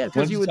way. Yeah,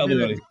 because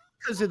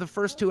because of the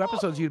first 2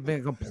 episodes, you'd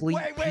been a complete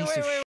piece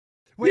of shit.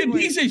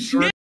 Piece of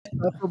shit.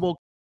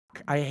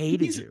 I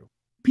hated you.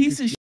 Piece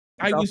of shit.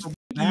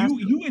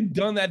 You had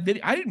done that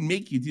video. I didn't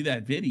make you do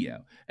that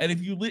video. And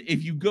if you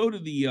go to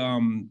the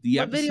what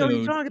episode, video are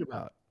you talking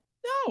about?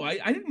 No,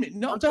 I didn't.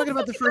 No, I'm talking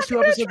about the first 2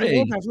 episodes of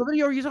Lolcow. What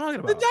video are you talking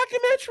about? The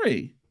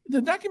documentary. The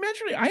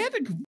documentary. I had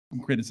to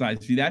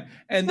criticize you that.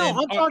 And no, then,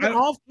 I'm talking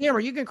off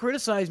camera. You can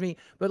criticize me,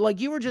 but like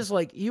you were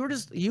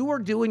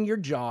doing your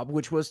job,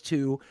 which was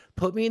to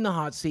put me in the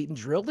hot seat and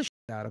drill the shit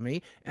out of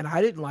me, and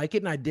I didn't like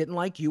it, and I didn't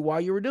like you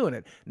while you were doing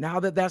it. Now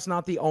that's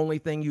not the only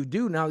thing you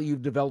do. Now that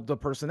you've developed a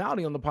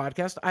personality on the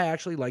podcast, I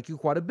actually like you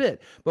quite a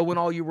bit. But when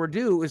all you were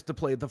do is to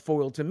play the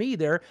foil to me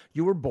there,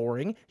 you were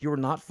boring. You were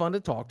not fun to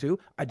talk to.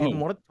 I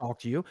didn't want to talk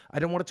to you. I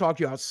didn't want to talk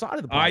to you outside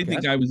of the podcast. I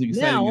think I was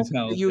exciting as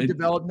hell.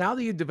 Now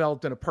that you've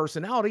developed in a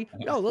personality,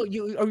 look,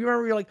 you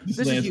remember you're like, this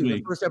is you,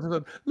 the first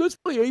episode. Let's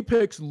play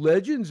Apex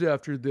Legends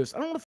after this. I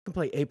don't want to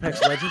play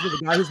Apex Legends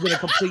with a guy who's been a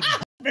complete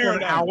for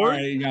an hour. All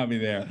right, you got me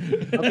there.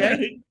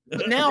 Okay.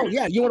 But now,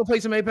 you want to play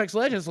some Apex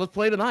Legends? Let's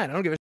play tonight. I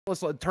don't give a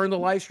shit. Let's turn the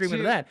live stream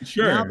into that.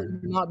 Sure. Now that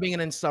you're not being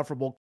an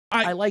insufferable,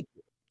 I like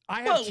you.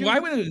 Why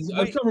would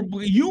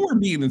insufferable? You were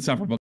being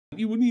insufferable.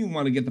 You wouldn't even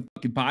want to get the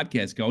fucking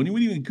podcast going. You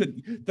wouldn't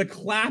even the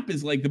clap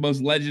is like the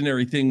most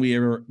legendary thing we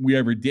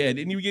ever did,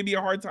 and you gave me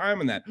a hard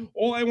time on that.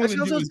 All I wanted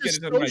to do was get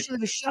it done right.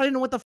 I didn't know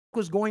what the fuck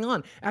was going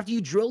on. After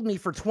you drilled me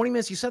for 20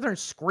 minutes, you sat there and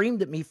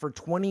screamed at me for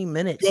 20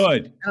 minutes.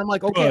 Good. And I'm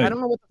like, okay, I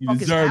don't know what the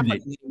fuck is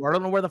happening anymore. I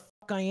don't know where the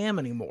fuck I am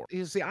anymore.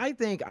 You see, I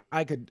think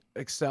I could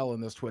excel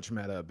in this Twitch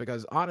meta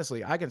because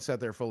honestly, I can sit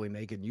there fully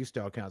naked and you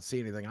still can't see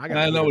anything.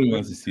 Nobody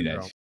wants to see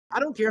that. I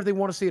don't care if they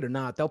want to see it or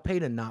not. They'll pay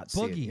to not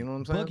see it. You know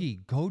what I'm saying?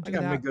 Boogie, go do that.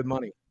 I gotta make good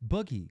money.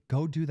 Boogie,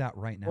 go do that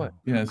right now. What?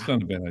 Yeah, it's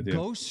not a bad idea.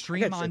 Go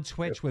stream on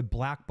Twitch with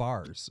black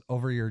bars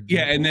over your.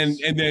 Yeah, and then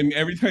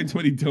every time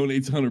somebody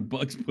donates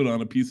 $100, put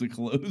on a piece of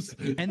clothes.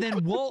 And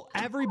then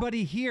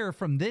everybody here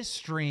from this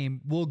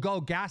stream will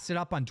go gas it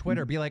up on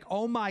Twitter. Be like,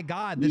 oh my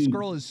God, this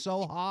girl is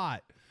so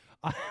hot.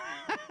 I'll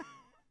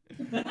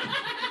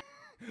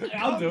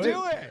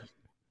do it.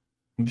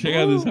 Check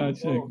out this hot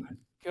chick.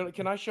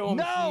 Can I show him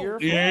here?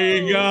 There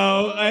you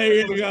go. There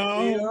you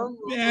go.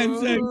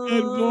 That's a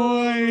good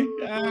boy.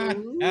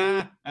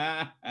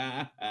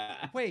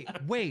 Wait.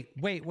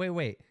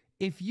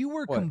 If you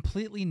were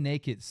completely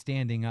naked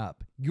standing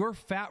up, your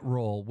fat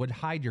roll would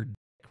hide your dick,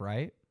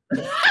 right?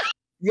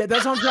 Yeah,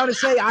 that's what I'm trying to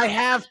say. I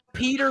have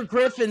Peter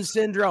Griffin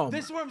syndrome.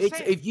 This is what I'm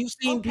saying. If you've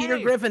seen Peter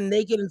Griffin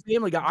naked in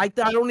Family Guy, I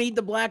don't need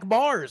the black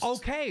bars.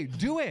 Okay,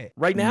 do it.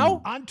 Right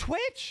now? On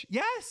Twitch?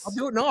 Yes. I'll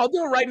do it. No, I'll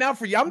do it right now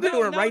for you. I'm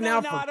doing it right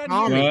now for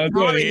Tommy.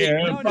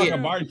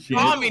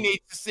 Tommy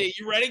needs to see.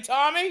 You ready,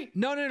 Tommy?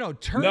 No.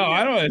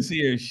 I don't want to see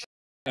your shit.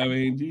 I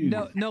mean, geez.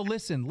 No,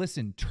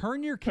 listen.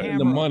 Turn your camera.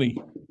 The money.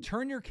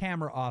 Turn your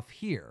camera off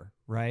here,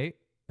 right?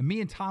 And me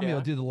and Tommy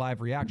will do the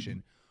live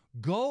reaction.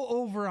 Go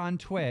over on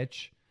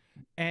Twitch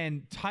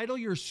and title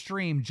your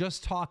stream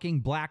Just Talking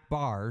Black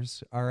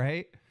Bars, all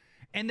right?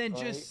 and then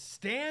just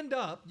stand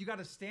up. You got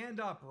to stand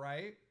up,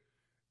 right?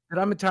 But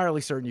I'm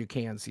entirely certain you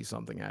can see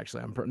something.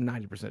 Actually, I'm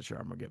 90% sure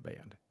I'm gonna get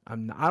banned. I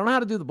don't know how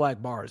to do the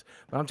black bars,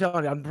 but I'm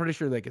telling you, I'm pretty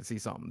sure they can see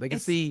something. They can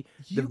see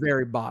the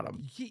very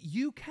bottom.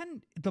 You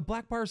can. The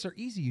black bars are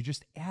easy. You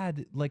just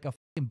add like a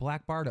fucking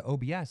black bar to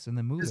OBS and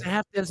then move it.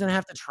 Doesn't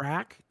have to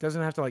track.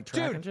 Doesn't have to like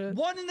track. Dude, and shit?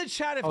 one in the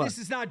chat if this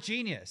is not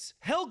genius.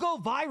 He'll go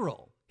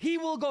viral. He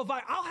will go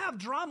viral. I'll have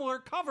Drama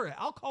Alert cover it.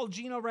 I'll call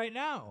Gino right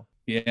now.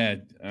 Yeah,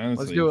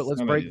 honestly. Let's do it.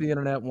 Let's break the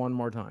internet one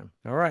more time.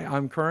 All right,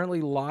 I'm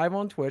currently live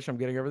on Twitch. I'm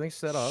getting everything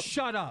set up.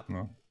 Shut up.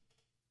 No.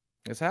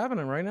 It's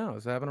happening right now.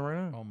 It's happening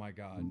right now. Oh my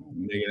God.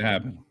 Make it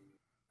happen.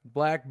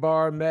 Black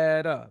bar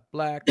meta.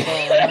 Black bar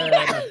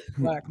meta.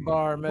 Black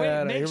bar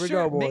meta. Wait, Here we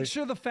go, boys. Make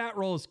sure the fat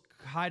roll is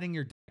hiding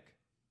your dick.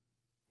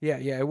 Yeah,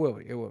 it will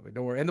be. It will be.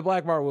 Don't worry. And the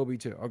black bar will be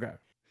too. Okay.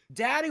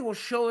 Daddy will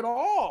show it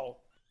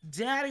all.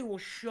 Daddy will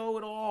show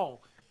it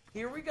all.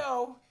 Here we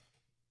go.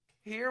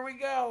 Here we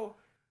go.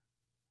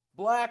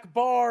 Black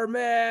bar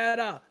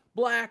meta.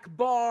 Black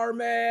bar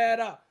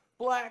meta.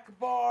 Black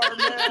bar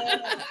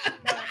meta.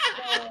 Black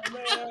bar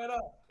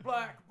meta.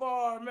 Black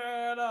bar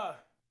meta.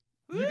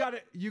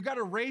 You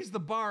gotta raise the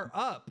bar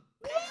up.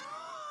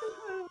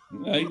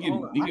 No, you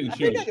can I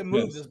think I can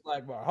move this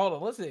black bar. Hold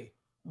on, let's see.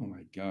 Oh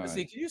my God. Let's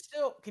see.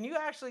 Can you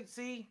actually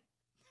see?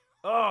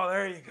 Oh,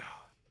 there you go.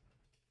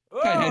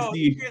 Oh,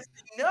 you can't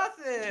see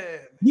nothing.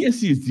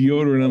 Yes, he has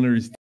deodorant under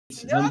his tits.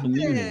 It's Nothing.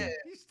 unbelievable.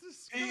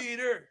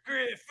 Peter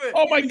Griffin.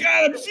 Oh my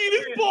God, I'm seeing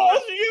his balls.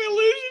 You're gonna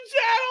lose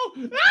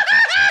your channel.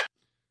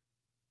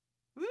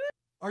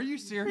 Are you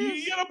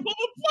serious? You gotta pull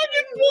the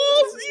fucking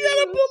balls. You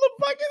gotta pull the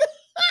fucking.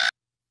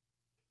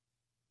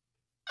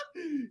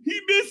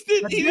 He missed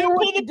it. He didn't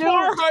pull the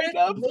bar high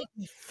enough. Make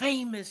me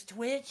famous,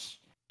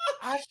 Twitch.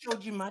 I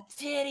showed you my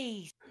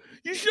titties.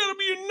 You showed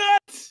me your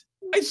nuts.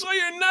 I saw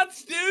your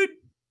nuts, dude.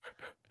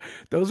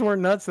 Those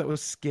weren't nuts. That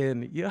was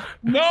skin. Yeah.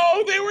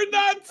 No, they were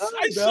nuts.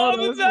 I saw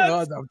the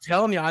nuts. I'm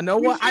telling you. I know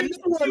what. I know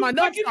where my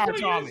nuts are,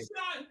 Tommy.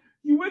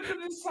 You went to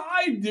the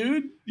side,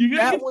 dude. You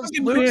got that was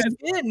loose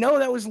skin. No,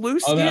 that was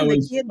loose skin. That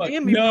was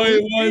no,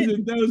 it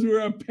wasn't. Those were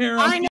a pair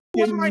of. I know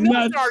where my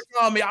nuts are,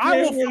 Tommy.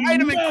 I will fight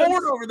him in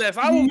court over this.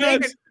 I will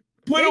make it.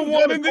 Put a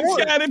one in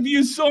the chat if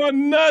you saw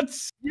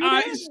nuts.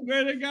 I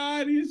swear to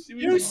God,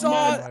 you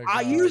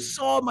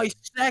saw my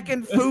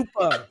second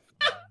fupa.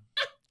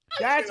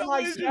 That's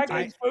my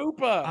second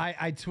fupa.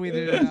 I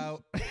tweeted it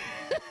out.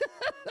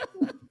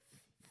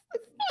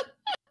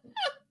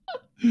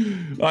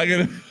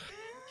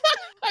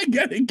 I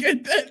gotta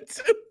get that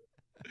too.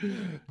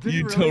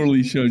 You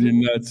totally showed your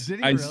nuts.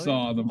 I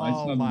saw them. I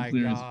saw them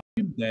clear as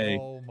fucking day.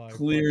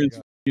 Clear as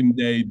fucking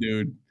day,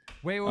 dude.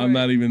 Wait, I'm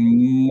not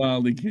even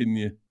mildly kidding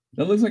you.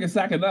 That looks like a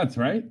sack of nuts,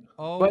 right?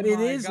 Oh, but it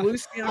is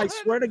loose skin. I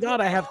swear to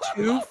God, I have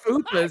two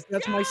fupas.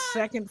 That's my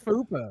second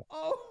fupa.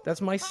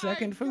 That's my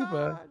second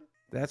fupa.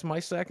 That's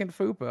my second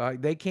fupa.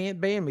 They can't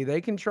ban me.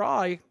 They can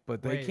try,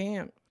 but they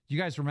can't. You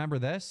guys remember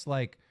this?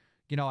 Like,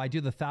 you know, I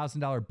do the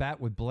 $1,000 bet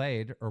with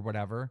Blade or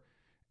whatever,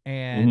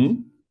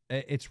 and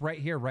it's right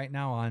here, right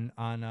now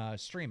on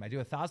stream. I do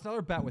a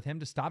 $1,000 bet with him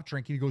to stop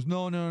drinking. He goes,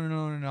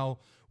 no.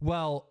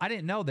 Well, I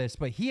didn't know this,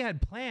 but he had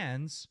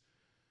plans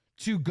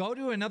to go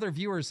to another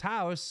viewer's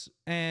house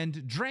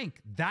and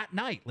drink that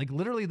night, like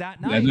literally that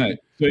night.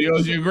 So he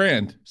owes you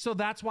 $1,000. So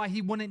that's why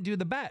he wouldn't do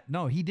the bet.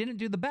 No, he didn't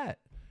do the bet.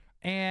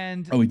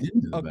 And he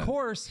didn't do the bet. Of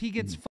course, he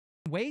gets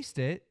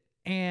wasted,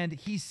 and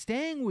he's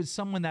staying with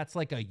someone that's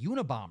like a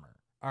Unabomber.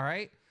 All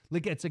right,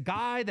 like it's a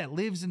guy that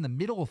lives in the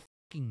middle of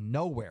fucking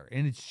nowhere,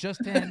 and it's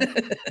just him.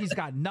 He's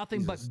got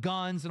nothing but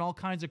guns and all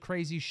kinds of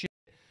crazy shit.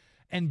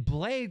 And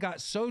Blade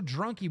got so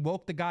drunk he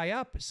woke the guy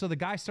up. So the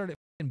guy started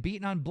fucking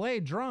beating on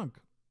Blade drunk.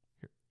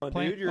 Oh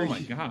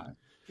my God.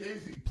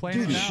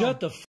 Dude,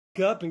 shut the fuck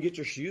up and get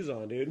your shoes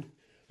on, dude.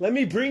 Let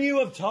me bring you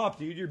up top,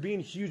 dude. You're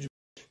being huge.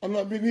 I'm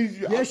not being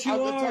easy. Yes, you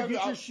are.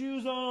 Get your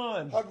shoes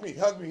on. Hug me.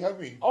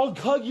 I'll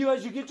hug you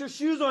as you get your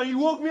shoes on. You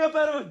woke me up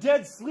out of a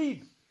dead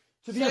sleep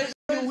to be a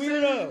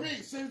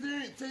weirdo.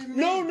 Same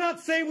No,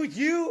 not same with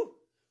you.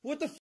 What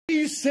the f are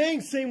you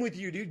saying? Same with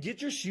you, dude.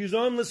 Get your shoes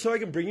on so I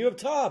can bring you up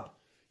top.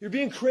 You're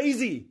being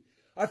crazy.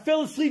 I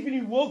fell asleep and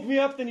you woke me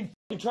up, then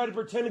you tried to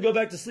pretend to go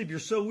back to sleep. You're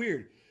so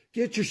weird.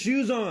 Get your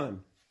shoes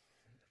on.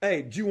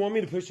 Hey, do you want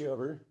me to push you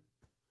over?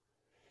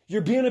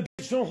 You're being a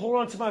bitch. Don't hold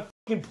on to my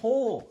fucking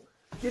pole.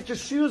 Get your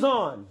shoes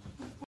on.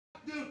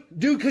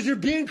 Dude, because you're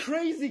being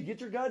crazy.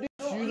 Get your goddamn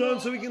shoes on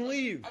so we can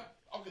leave.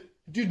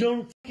 Dude,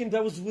 don't fucking,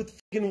 that was with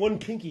fucking one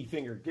pinky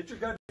finger. Get your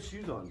goddamn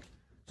shoes on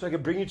so I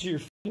can bring you to your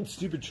fucking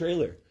stupid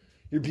trailer.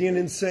 You're being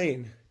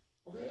insane.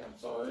 Okay, I'm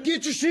sorry.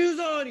 Get your shoes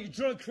on, you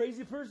drunk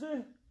crazy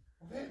person.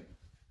 Okay,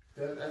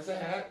 that's a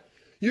hat.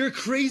 You're a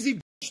crazy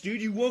bitch,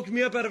 dude. You woke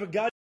me up out of a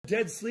goddamn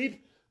dead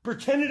sleep,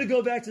 pretended to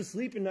go back to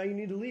sleep, and now you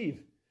need to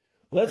leave.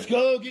 Let's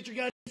go. Get your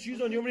goddamn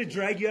shoes on. You want me to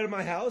drag you out of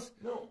my house?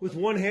 No. With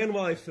one hand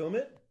while I film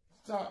it?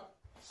 Stop.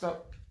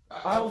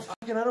 I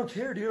don't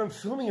care, dude. I'm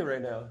filming it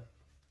right now.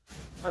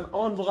 I'm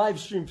on live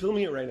stream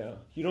filming it right now.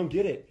 You don't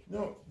get it.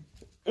 No.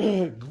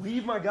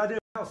 Leave my goddamn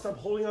house. Stop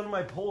holding onto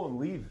my pole and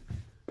leave.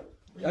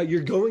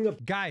 You're going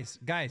up. Guys,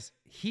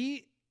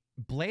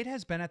 Blade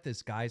has been at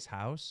this guy's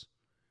house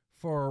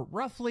for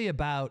roughly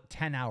about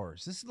 10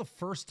 hours. This is the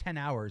first 10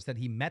 hours that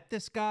he met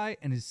this guy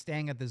and is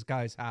staying at this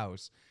guy's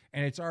house,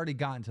 and it's already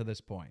gotten to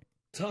this point.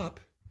 Top.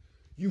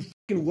 You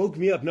fucking woke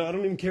me up. No, I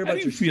don't even care How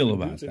about do you your feel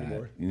about boots that?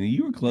 anymore. You know,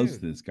 you were close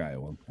to this guy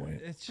at one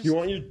point. It's just, You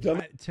want your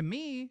dumb... to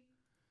me,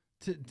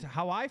 to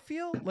how I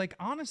feel, like,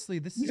 honestly,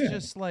 this is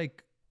just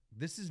like,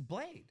 this is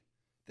Blade.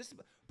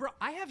 Bro,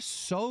 I have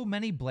so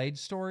many Blade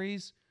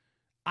stories.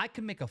 I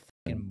could make a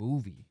fucking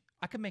movie.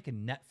 I could make a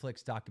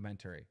Netflix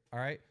documentary. All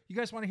right. You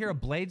guys want to hear a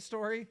Blade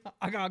story?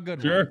 I got a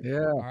good one.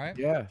 Yeah. All right.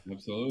 Yeah.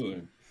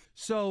 Absolutely.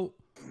 So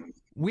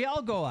we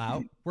all go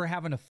out. We're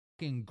having a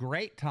fucking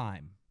great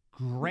time.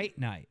 Great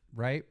night,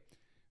 right?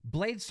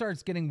 Blade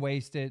starts getting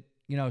wasted,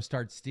 you know,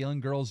 starts stealing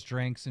girls'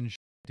 drinks and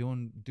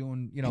doing,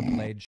 you know,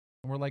 Blade.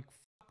 And we're like,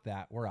 fuck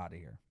that. We're out of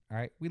here. All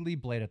right. We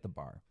leave Blade at the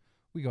bar.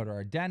 We go to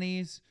our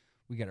Denny's.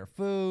 We get our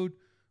food.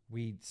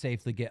 We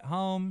safely get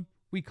home.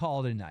 We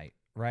call it a night,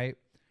 right?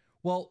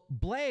 Well,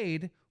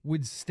 Blade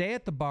would stay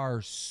at the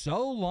bar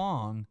so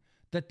long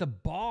that the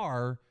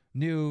bar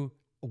knew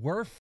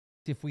we're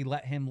f***ed if we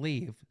let him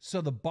leave. So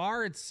the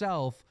bar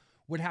itself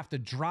would have to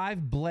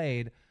drive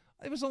Blade.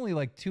 It was only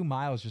like 2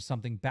 miles or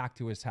something back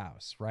to his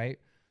house, right?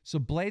 So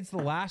Blade's the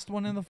last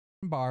one in the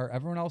f***ing bar.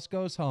 Everyone else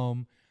goes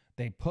home.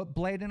 They put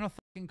Blade in a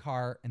fucking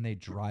car and they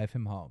drive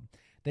him home.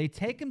 They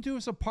take him to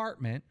his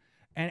apartment.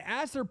 And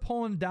as they're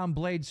pulling down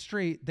Blade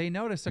Street, they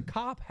notice a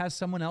cop has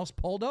someone else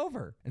pulled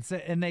over.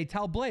 And they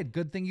tell Blade,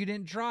 good thing you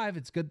didn't drive.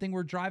 It's a good thing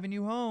we're driving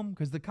you home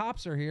because the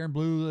cops are here. And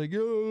Blue's like,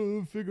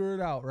 oh, figure it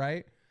out,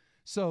 right?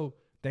 So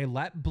they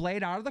let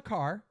Blade out of the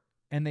car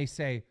and they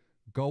say,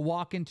 go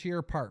walk into your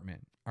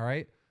apartment, all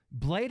right?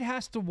 Blade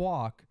has to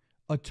walk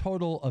a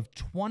total of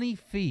 20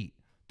 feet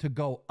to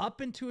go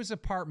up into his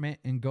apartment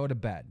and go to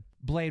bed.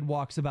 Blade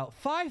walks about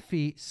 5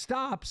 feet,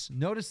 stops,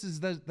 notices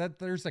that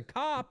there's a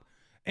cop,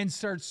 and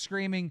starts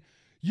screaming,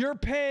 you're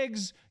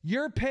pigs,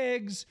 you're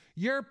pigs,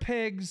 you're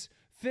pigs,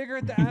 figure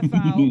the F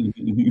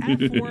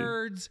out, F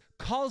words,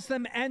 calls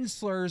them N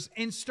slurs,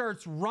 and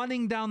starts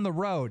running down the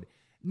road.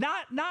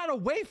 Not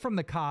away from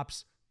the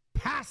cops,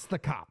 past the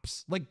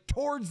cops, like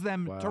towards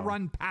them to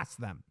run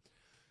past them.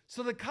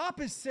 So the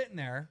cop is sitting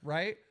there,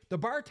 right? The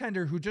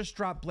bartender who just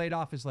dropped Blade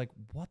off is like,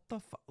 what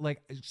the fuck?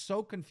 Like,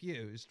 so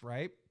confused,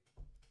 right?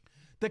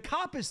 The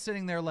cop is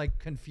sitting there like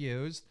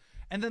confused.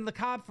 And then the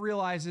cop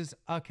realizes,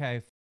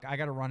 okay, I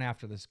got to run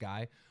after this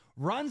guy.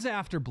 Runs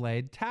after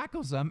Blade,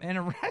 tackles him, and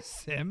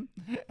arrests him,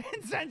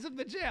 and sends him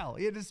to jail.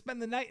 He had to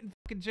spend the night in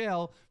fucking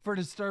jail for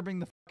disturbing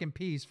the fucking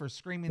peace, for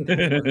screaming the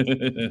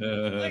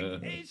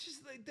words. Like, it's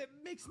just like, that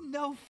makes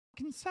no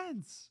fucking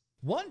sense.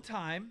 One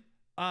time,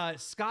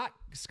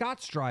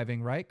 Scott's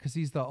driving, right? Because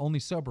he's the only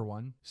sober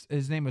one.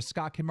 His name was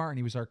Scott Kid Martin.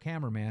 He was our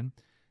cameraman.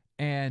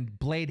 And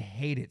Blade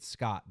hated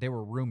Scott. They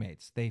were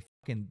roommates.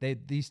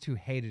 These two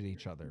hated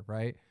each other,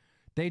 right?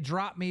 They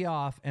drop me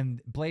off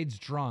and Blade's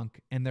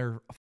drunk and they're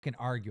fucking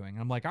arguing.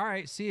 I'm like, all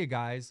right, see you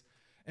guys.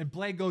 And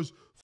Blade goes,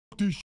 fuck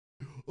this shit.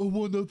 I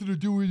want nothing to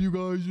do with you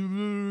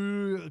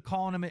guys.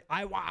 Calling him,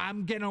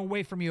 I'm getting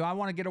away from you. I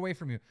want to get away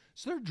from you.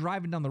 So they're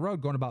driving down the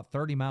road going about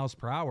 30 miles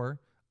per hour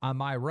on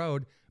my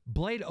road.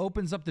 Blade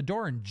opens up the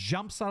door and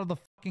jumps out of the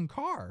fucking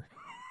car.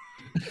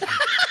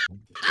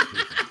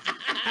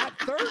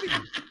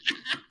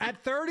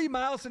 At 30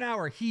 miles an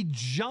hour, he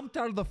jumped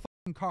out of the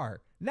fucking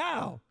car.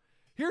 Now,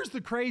 here's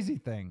the crazy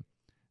thing.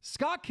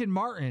 Scott Kid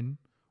Martin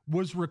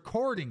was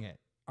recording it,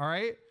 all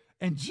right?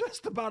 And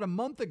just about a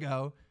month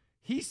ago,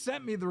 he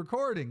sent me the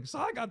recording. So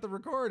I got the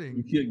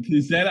recording.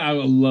 He said I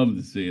would love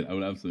to see it. I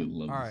would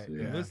absolutely love to see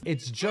it.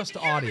 It's just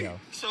audio.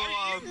 So,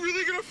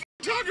 really gonna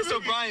talk about So,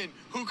 Brian,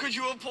 who could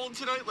you have pulled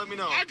tonight? Let me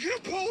know. I could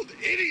have pulled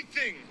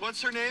anything.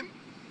 What's her name?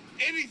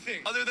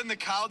 Anything. Other than the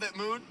cow that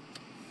mooed?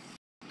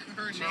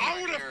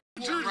 I would have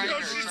turned right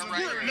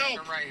here. No.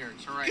 Right here.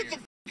 Get the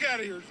fuck out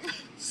of here.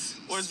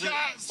 Was it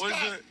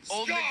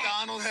Old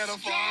McDonald had a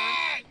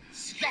farm?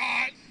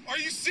 Scott, are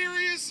you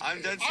serious?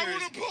 I'm dead serious. I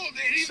would have pulled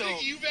anything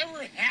you've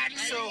ever had in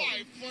your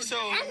life.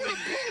 I would have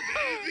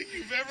pulled anything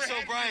you've ever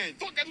had in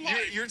your fucking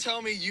life. You're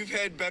telling me you've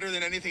had better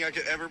than anything I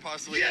could ever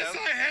possibly have?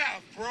 Yes, I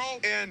have, bro.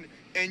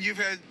 And you've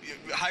had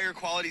higher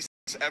quality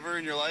sex ever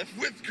in your life?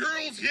 With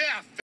girls,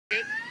 yeah.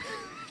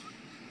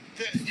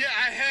 Yeah,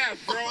 I have,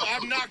 bro.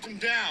 I've knocked him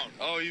down.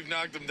 Oh, you've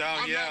knocked him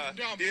down, yeah.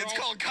 Down, it's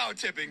called cow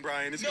tipping,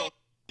 Brian. It's called...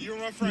 You're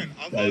my friend.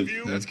 I love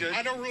you. That's good.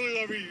 I don't really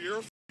love you. You're a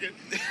f***ing...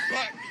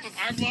 But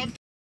I've loved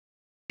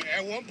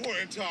at one point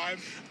in time.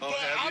 Oh, but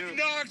I've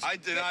knocked I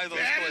deny those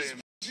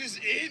claims. Just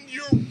in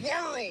your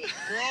world,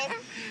 bro.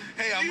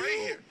 Hey, I'm right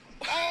here.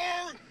 You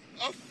are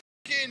a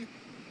f***ing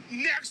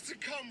next to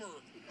comer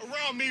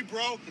around me,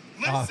 bro.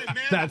 Listen, man.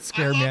 That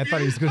scared me. I thought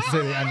he was going to say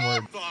the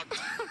N-word.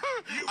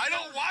 I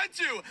don't want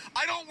to.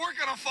 I don't work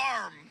on a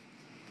farm.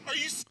 Are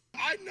you...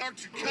 I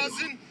knocked your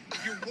cousin,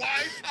 your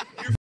wife,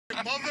 your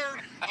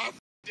mother,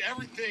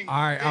 everything.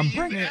 All right,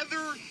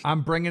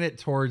 I'm bringing it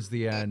towards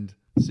the end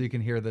so you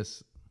can hear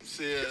this.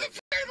 See ya. Get the f***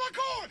 out of my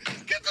car!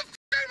 Get the f***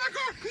 out of my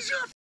car! Because you're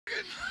a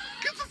f***ing...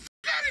 Get the f***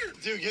 out of here!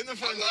 Dude, get in the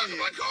front seat. I'm locking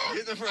my car.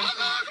 Get in the front seat. I'm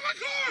locking my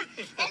car.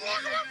 I'm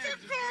locking my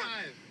fucking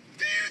car.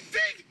 Do you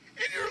think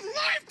in your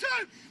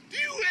lifetime do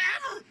you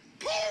ever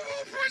pull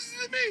more prices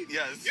than me?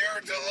 Yes.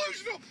 You're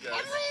delusional. Yes.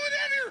 I'm rolling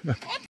out here.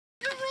 I'm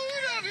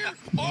rolling out here.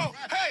 Oh,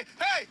 hey,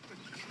 hey.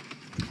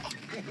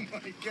 Oh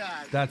my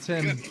God. That's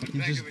him.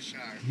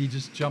 He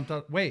just jumped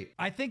out. Wait,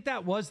 I think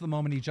that was the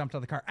moment he jumped out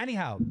of the car.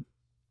 Anyhow,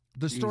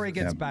 the story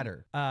gets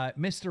better.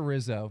 Mr.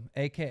 Rizzo,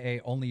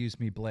 aka Only Use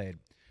Me Blade,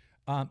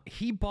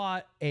 he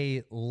bought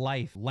a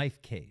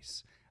life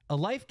case. A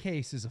life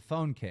case is a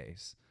phone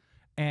case,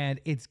 and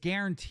it's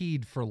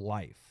guaranteed for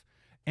life.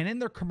 And in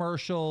their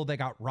commercial, they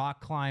got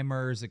rock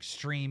climbers,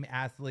 extreme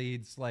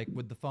athletes, like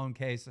with the phone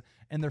case,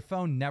 and their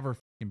phone never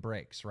fucking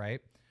breaks, right?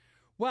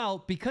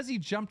 Well, because he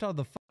jumped out of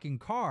the fucking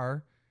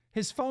car,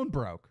 his phone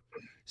broke.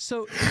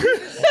 So,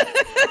 this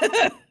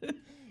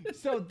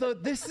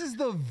is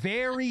the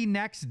very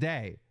next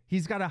day.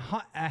 He's got a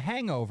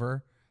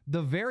hangover.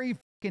 The very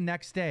fucking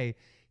next day,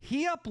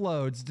 he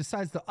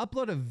decides to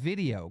upload a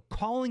video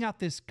calling out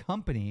this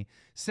company,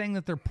 saying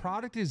that their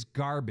product is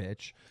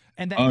garbage,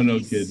 and that no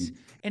kidding.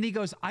 And he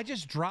goes, "I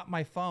just dropped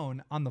my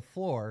phone on the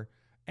floor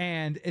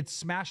and it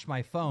smashed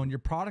my phone. Your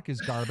product is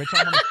garbage.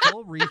 I want a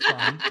full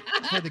refund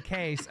for the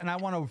case, and I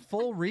want a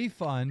full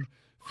refund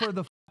for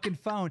the fucking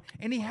phone."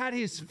 And he had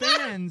his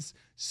fans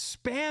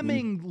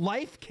spamming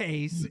Life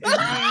Case and being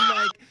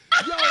like,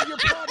 "Yo, your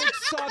product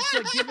sucks,"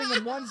 like giving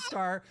him 1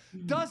 star.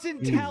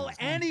 Doesn't tell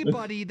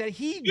anybody that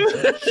he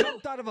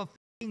jumped out of a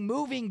fucking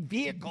moving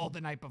vehicle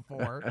the night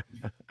before.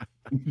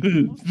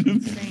 Most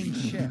insane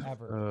shit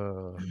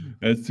ever.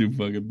 That's too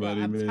fucking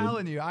funny, I'm man.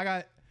 telling you, I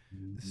got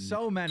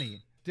so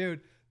many, dude.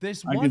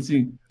 This I one. can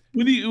see.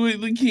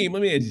 Keem,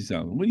 let me ask you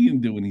something. What are you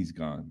gonna do when he's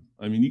gone?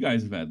 I mean, you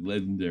guys have had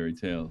legendary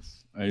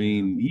tales. I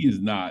mean, he is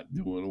not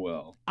doing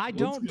well. I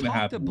don't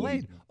talk to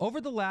Blade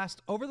over the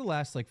last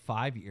like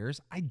 5 years.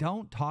 I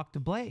don't talk to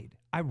Blade.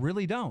 I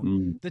really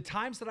don't. The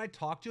times that I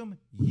talk to him,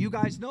 you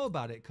guys know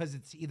about it, because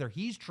it's either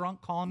he's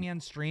drunk calling me on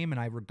stream and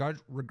I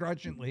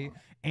begrudgingly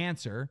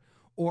answer,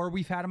 or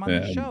we've had him on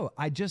the show.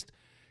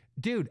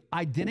 Dude,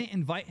 I didn't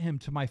invite him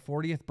to my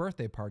 40th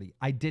birthday party.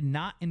 I did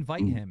not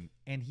invite him,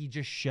 and he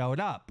just showed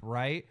up,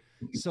 right?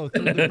 So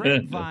through the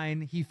grapevine,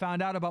 he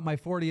found out about my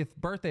 40th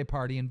birthday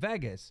party in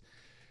Vegas.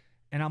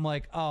 And I'm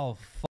like, oh,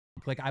 fuck.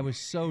 Like, I was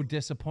so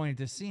disappointed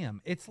to see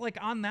him. It's like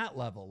on that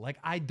level. Like,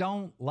 I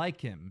don't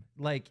like him.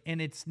 Like, and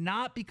it's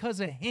not because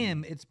of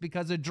him. It's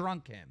because of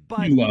drunk him.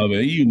 But you love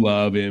it. You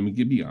love him. You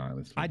can be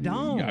honest. I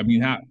don't. I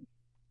mean, I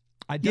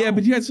don't. Yeah,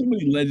 but you had so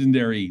many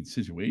legendary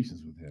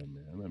situations with him,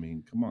 man. I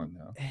mean, come on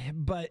now.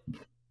 But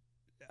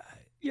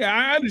yeah,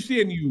 I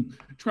understand you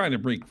trying to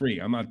break free.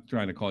 I'm not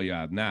trying to call you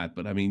out on that,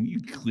 but I mean,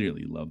 you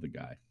clearly love the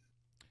guy.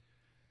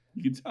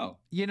 You can tell.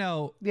 You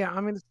know. Yeah,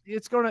 I mean,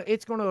 it's gonna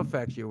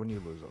affect you when you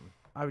lose him.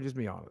 I would just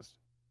be honest.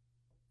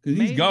 Because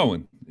he's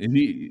going. If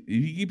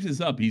he keeps this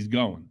up, he's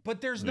going.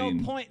 But there's no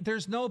point.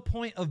 There's no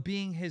point of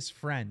being his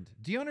friend.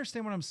 Do you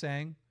understand what I'm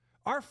saying?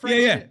 Our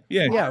friendship.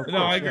 Yeah. No,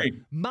 I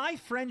agree. My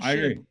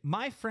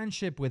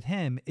friendship with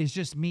him is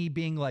just me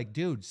being like,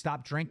 dude,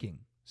 stop drinking.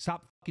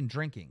 Stop fucking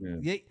drinking.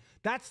 Yeah.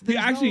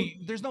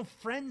 There's no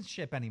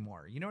friendship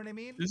anymore. You know what I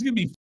mean? There's gonna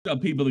be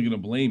people that are gonna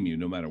blame you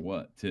no matter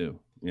what, too.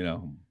 You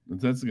know,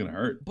 that's gonna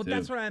hurt. But too,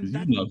 that's what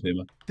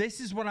this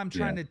is what I'm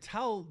trying to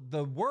tell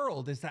the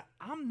world, is that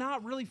I'm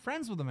not really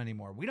friends with him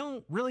anymore. We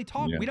don't really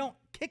talk. We don't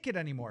kick it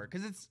anymore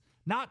because it's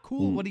not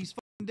cool what he's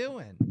fucking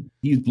doing.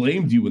 He's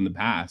blamed you in the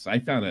past. I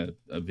found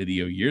a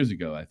video years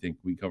ago. I think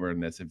we covered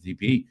an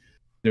SFTP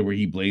there where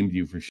he blamed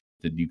you for shit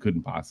that you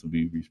couldn't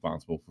possibly be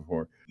responsible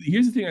for.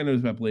 Here's the thing I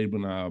noticed about Blade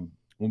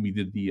when we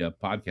did the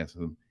podcast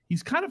with him.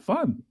 He's kind of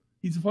fun.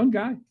 He's a fun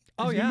guy.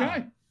 Oh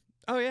yeah.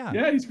 Oh yeah.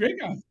 Yeah, he's a great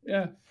guy.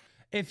 Yeah.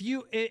 If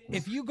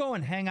you go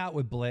and hang out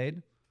with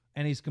Blade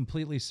and he's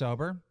completely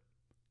sober,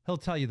 he'll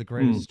tell you the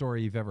greatest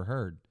story you've ever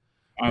heard.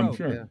 I'm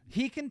sure. Yeah.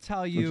 He can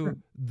tell you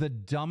the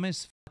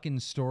dumbest fucking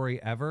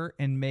story ever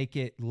and make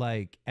it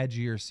like edge of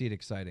your seat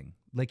exciting.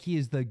 Like, he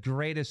is the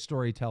greatest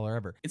storyteller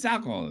ever. It's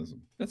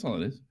alcoholism. That's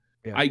all it is.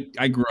 Yeah.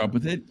 I grew up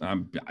with it.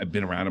 I've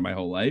been around it my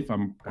whole life.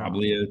 I'm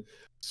probably a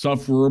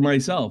sufferer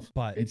myself.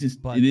 But it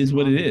is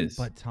what it is.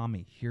 But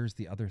Tommy, here's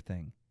the other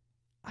thing.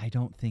 I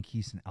don't think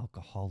he's an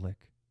alcoholic.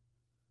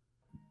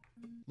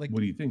 Like,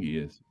 what do you think he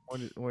is? What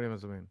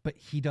does it mean? But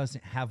he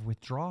doesn't have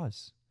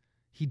withdrawals.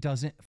 He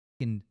doesn't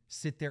fucking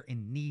sit there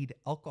and need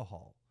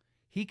alcohol.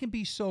 He can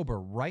be sober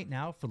right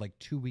now for like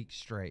 2 weeks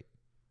straight,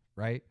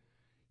 right?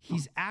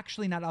 He's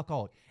actually not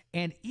alcoholic.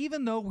 And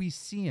even though we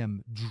see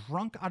him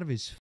drunk out of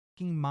his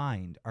fucking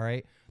mind, all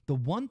right, the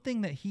one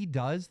thing that he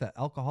does that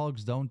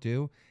alcoholics don't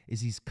do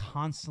is he's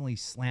constantly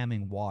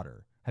slamming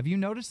water. Have you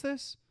noticed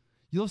this?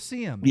 You'll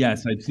see him.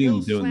 Yes, I've seen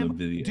him doing the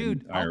video.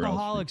 Dude,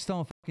 alcoholics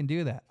don't fucking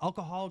do that.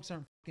 Alcoholics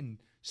aren't fucking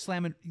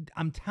slamming.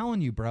 I'm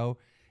telling you, bro.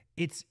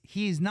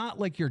 He's not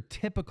like your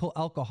typical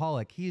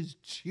alcoholic. He is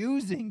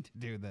choosing to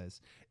do this.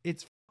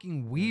 It's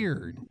fucking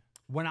weird.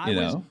 When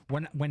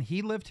when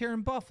he lived here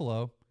in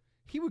Buffalo,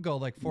 he would go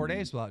like 4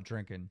 days without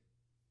drinking.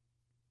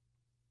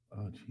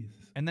 Oh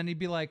Jesus! And then he'd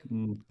be like,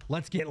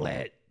 "Let's get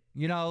lit."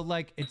 You know,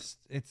 like it's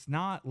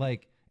not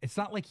like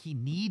he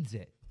needs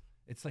it.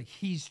 It's like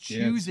he's Yeah, it's so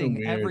choosing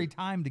weird. every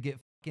time to get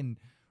fucking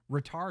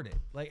retarded.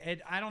 Like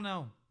I don't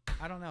know.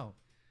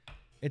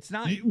 It's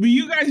not. Were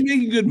you guys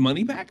making good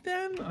money back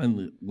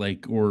then?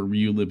 Like, or were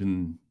you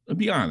living?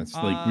 Be honest.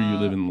 Like, were you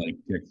living like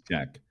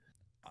check?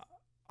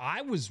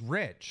 I was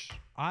rich.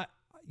 I'm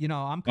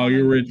Oh, coming,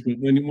 you're rich. But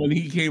when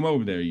he came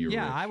over there, you were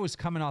yeah, rich. I was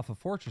coming off of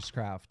Fortress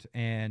Craft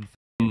and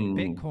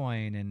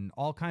Bitcoin and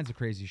all kinds of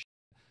crazy shit.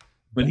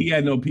 But he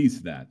had no piece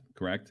of that,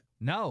 correct?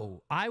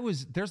 No,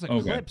 there's a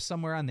clip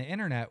somewhere on the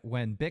internet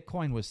when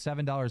Bitcoin was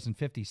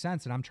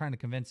 $7.50 and I'm trying to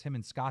convince him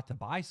and Scott to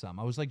buy some.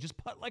 I was like, just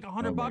put like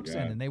 $100 in,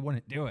 and they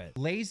wouldn't do it.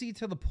 Lazy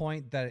to the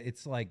point that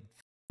it's like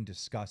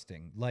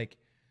disgusting. Like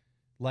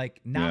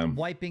not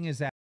wiping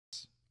his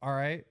ass. All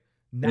right.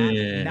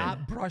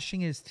 Not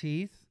brushing his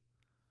teeth.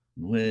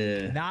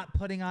 Not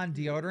putting on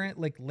deodorant.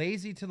 Like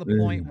lazy to the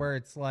point where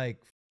it's like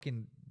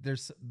fucking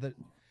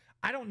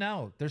I don't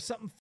know. There's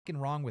something fucking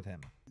wrong with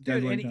him.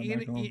 Dude,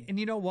 and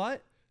you know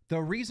what? The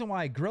reason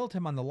why I grilled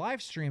him on the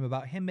live stream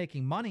about him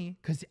making money,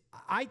 because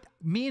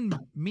me and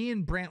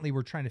Brantley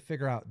were trying to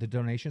figure out the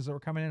donations that were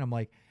coming in. I'm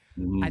like,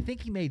 I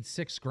think he made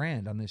 $6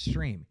 grand on this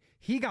stream.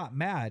 He got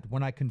mad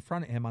when I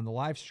confronted him on the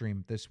live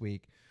stream this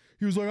week.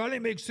 He was like, I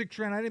didn't make $6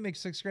 grand. I didn't make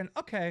 $6 grand.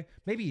 Okay,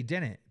 maybe you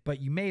didn't,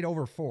 but you made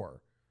over 4.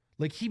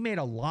 Like he made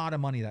a lot of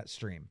money that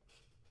stream.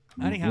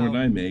 Anyhow, What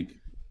did I make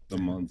a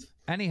month?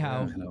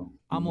 Anyhow,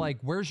 I'm like,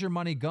 where's your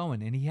money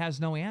going? And he has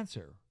no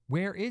answer.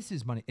 Where is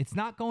his money? It's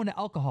not going to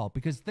alcohol,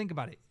 because think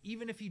about it.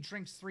 Even if he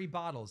drinks 3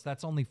 bottles,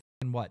 that's only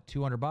what,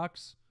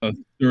 $200?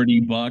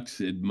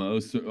 $30 at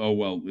most. Oh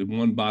well,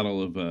 one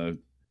bottle of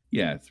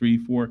 3,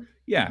 4.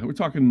 Yeah, we're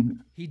talking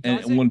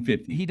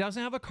 150. He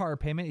doesn't have a car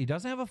payment. He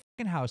doesn't have a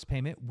fucking house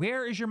payment.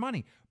 Where is your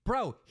money?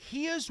 Bro,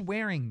 he is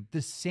wearing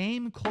the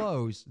same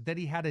clothes that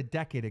he had a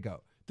decade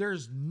ago.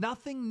 There's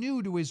nothing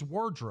new to his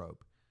wardrobe.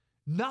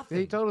 Nothing.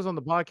 He told us on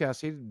the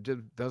podcast he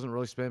doesn't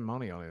really spend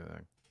money on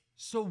anything.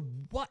 So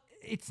what?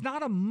 It's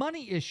not a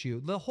money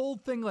issue. The whole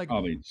thing, like,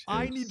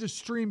 I need to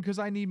stream because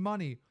I need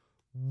money.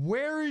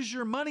 Where is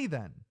your money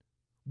then?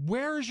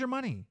 Where is your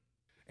money?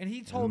 And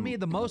he told me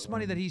the most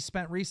money that he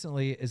spent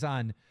recently is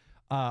on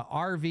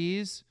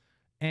RVs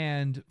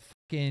and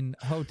fucking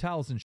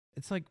hotels and shit.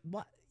 It's like,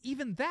 what?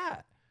 Even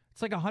that.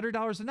 It's like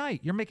 $100 a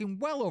night. You're making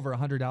well over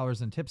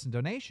 $100 in tips and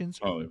donations.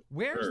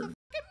 Where's the fucking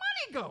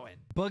money going?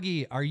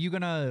 Boogie, are you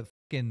going to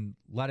fucking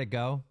let it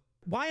go?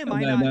 Why am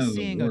I not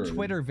seeing a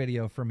Twitter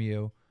video from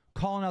you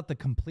calling out the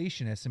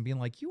completionists and being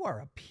like, you are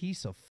a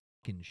piece of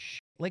fucking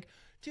shit? Like,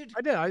 dude,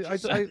 I did.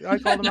 I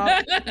called him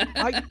out.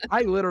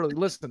 I literally,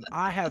 listen,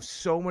 I have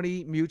so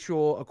many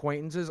mutual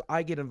acquaintances.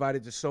 I get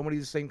invited to so many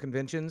of the same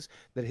conventions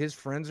that his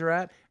friends are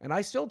at, and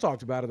I still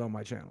talked about it on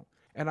my channel.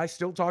 And I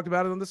still talked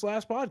about it on this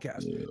last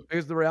podcast.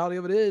 Because the reality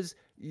of it is,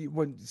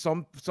 when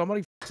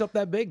somebody fucks up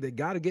that big, they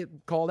got to get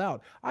called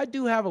out. I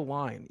do have a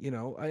line,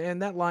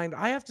 and that line,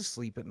 I have to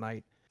sleep at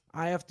night.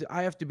 I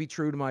have to be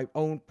true to my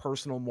own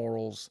personal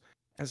morals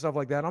and stuff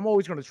like that. I'm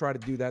always going to try to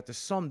do that to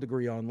some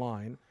degree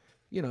online,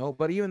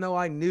 but even though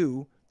I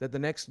knew that the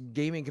next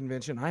gaming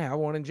convention, I have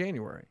one in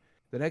January,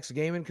 the next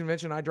gaming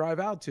convention I drive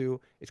out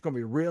to, it's going to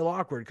be real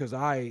awkward because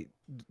I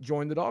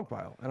joined the dog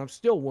pile, and I'm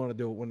still want to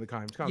do it when the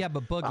time comes. Yeah,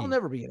 but Boogie, I'll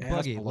never be an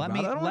asshole about it.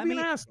 I don't want to be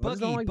an asshole.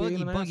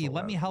 Boogie,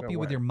 let me help you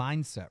with your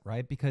mindset,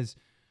 right? Because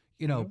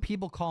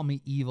people call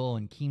me evil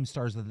and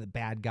Keemstar's the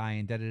bad guy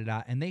and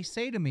da-da-da-da. And they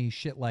say to me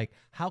shit like,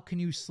 how can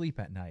you sleep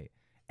at night?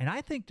 And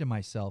I think to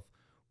myself,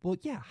 well,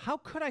 yeah, how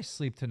could I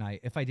sleep tonight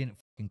if I didn't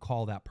fucking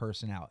call that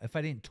person out? If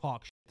I didn't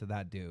talk shit to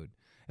that dude?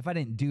 If I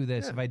didn't do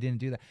this? If I didn't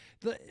do that?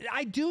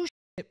 I do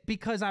shit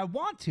because I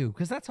want to,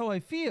 because that's how I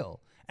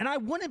feel. And I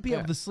wouldn't be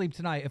able to sleep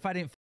tonight if I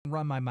didn't fucking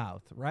run my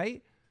mouth,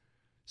 right?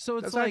 So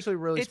it's that's like, actually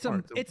really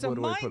smart. It's a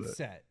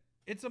mindset.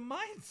 It's a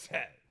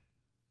mindset.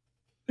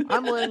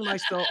 I'm letting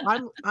myself,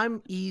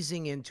 I'm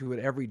easing into it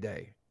every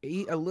day,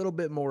 a little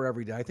bit more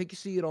every day. I think you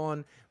see it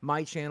on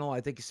my channel.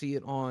 I think you see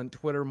it on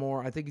Twitter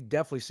more. I think you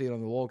definitely see it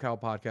on the Lolcow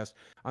podcast.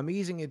 I'm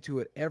easing into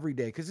it every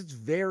day because it's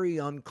very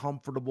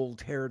uncomfortable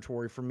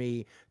territory for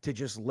me to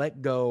just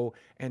let go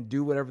and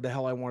do whatever the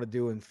hell I want to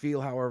do and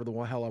feel however the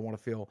hell I want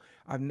to feel.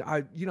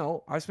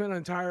 I spent an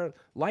entire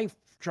life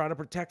trying to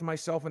protect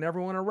myself and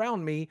everyone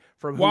around me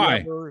from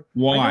whoever.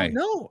 Why?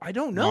 I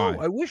don't know.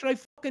 Why? I wish I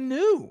fucking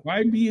knew.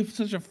 Why be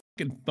such a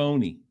fucking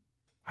phony?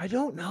 I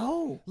don't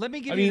know. Let me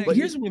give you.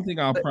 Here's one thing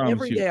I'll promise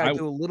every you. Day I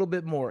do a little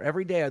bit more.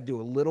 Every day I do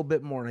a little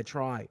bit more, and I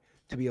try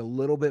to be a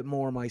little bit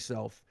more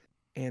myself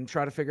and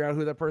try to figure out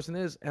who that person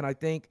is. And I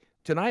think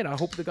tonight, I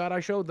hope to God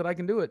I showed that I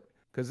can do it,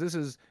 because this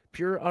is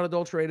pure,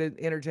 unadulterated,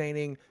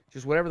 entertaining,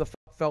 just whatever the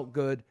fuck felt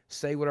good,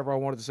 say whatever I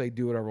wanted to say,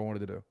 do whatever I wanted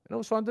to do. And it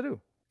was fun to do.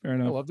 Fair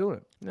enough. I love doing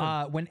it.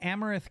 Yeah. When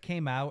Amaranth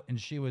came out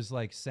and she was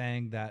like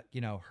saying that,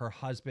 her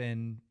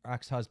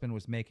ex-husband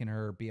was making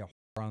her be a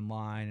whore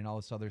online and all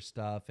this other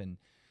stuff. And,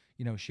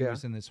 she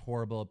was in this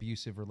horrible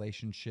abusive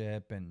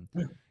relationship. And,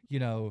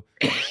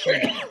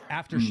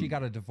 after she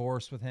got a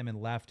divorce with him and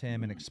left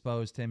him and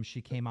exposed him,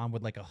 she came on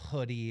with like a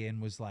hoodie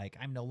and was like,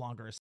 I'm no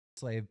longer a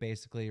slave,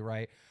 basically.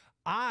 Right.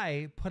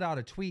 I put out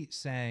a tweet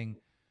saying,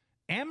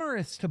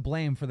 Amorith's to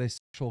blame for this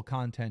sexual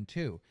content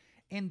too.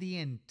 And the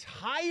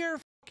entire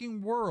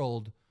fucking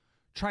world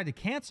tried to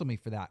cancel me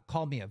for that.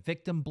 Called me a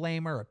victim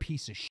blamer, a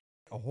piece of shit,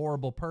 a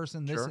horrible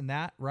person, this and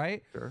that,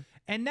 right? Sure.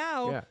 And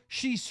now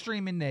she's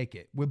streaming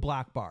naked with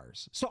black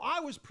bars. So I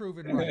was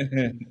proven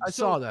right. I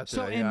saw that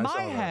today. So in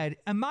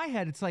my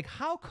head, it's like,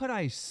 how could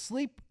I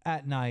sleep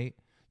at night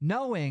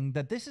knowing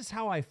that this is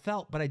how I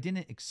felt, but I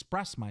didn't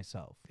express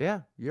myself?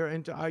 Yeah, you're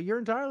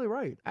entirely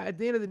right. At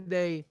the end of the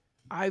day,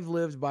 I've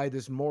lived by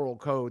this moral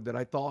code that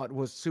I thought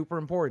was super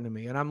important to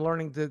me, and I'm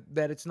learning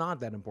that it's not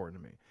that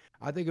important to me.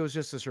 I think it was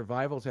just a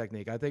survival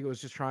technique. I think it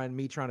was just trying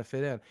to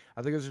fit in.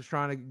 I think it was just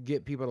trying to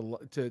get people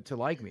to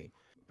like me.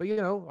 But you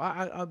know,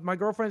 my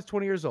girlfriend's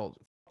 20 years old.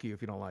 Fuck you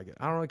if you don't like it.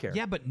 I don't really care.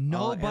 Yeah, but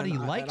nobody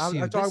likes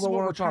you. I talk about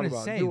what I'm talking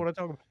about. Do what I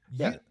talk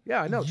about.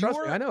 Yeah, I know. Trust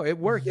me, I know. It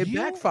worked. It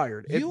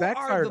backfired. It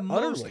backfired utterly. You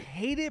are the most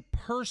hated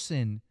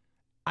person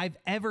I've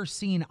ever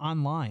seen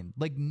online.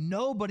 Like,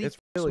 nobody. It's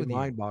really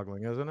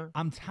mind-boggling, isn't it?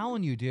 I'm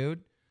telling you,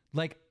 dude.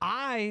 Like,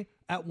 I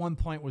at one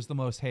point was the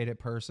most hated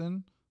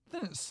person.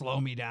 Didn't slow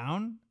me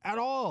down at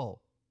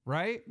all,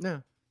 right? Yeah.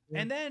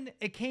 And then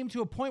it came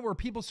to a point where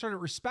people started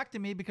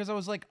respecting me because I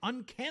was like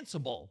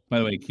uncancelable. By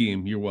the way,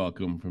 Keem, you're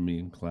welcome for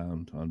being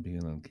clowned on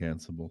being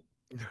uncancelable.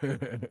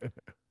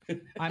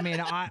 I mean,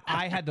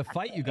 I had to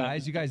fight you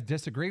guys. You guys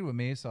disagreed with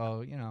me,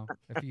 so you know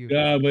if you.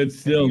 Yeah, but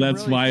still,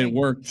 that's really why it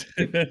worked.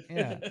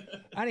 Yeah.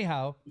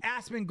 Anyhow,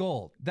 Aspen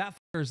Gold. That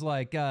fucker's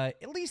like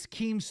at least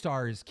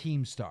Keemstar is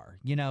Keemstar.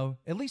 You know,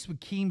 at least with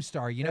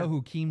Keemstar, you know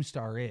who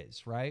Keemstar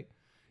is, right?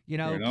 You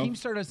know,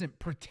 Keemstar doesn't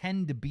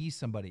pretend to be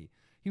somebody.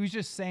 He was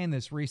just saying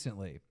this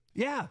recently.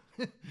 Yeah,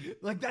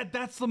 like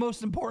that's the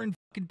most important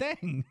fucking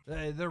thing.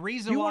 The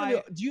reason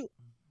why.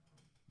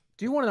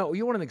 Do you want to know?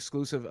 You want an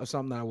exclusive of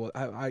something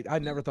that I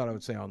never thought I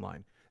would say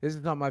online. This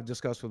is something I've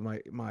discussed with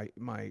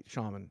my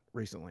shaman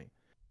recently.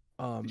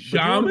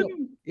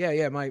 Shaman?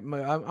 Yeah.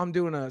 I'm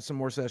doing some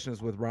more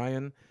sessions with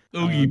Ryan.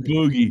 Oogie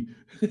boogie.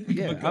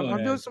 Yeah,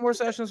 I'm doing some more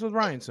sessions with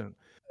Ryan soon.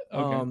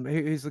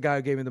 Okay. He's the guy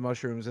who gave me the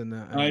mushrooms and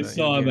I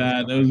saw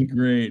that. That was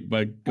great.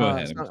 But go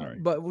ahead. I'm sorry.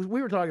 But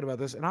we were talking about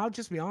this, and I'll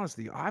just be honest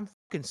with you. I'm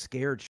fucking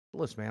scared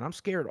shitless, man. I'm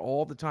scared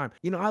all the time.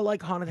 You know, I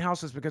like haunted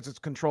houses because it's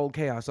controlled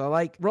chaos. I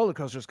like roller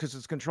coasters because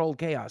it's controlled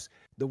chaos.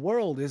 The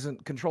world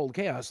isn't controlled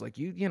chaos. Like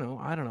you know,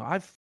 I don't know.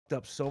 I've fucked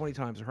up so many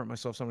times and hurt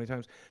myself so many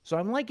times. So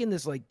I'm like in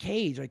this like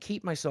cage. I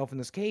keep myself in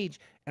this cage,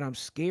 and I'm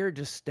scared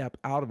to step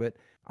out of it.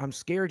 I'm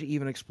scared to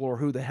even explore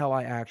who the hell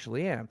I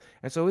actually am.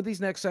 And so with these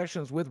next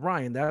sections with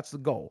Ryan, that's the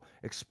goal.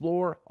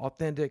 Explore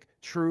authentic,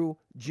 true,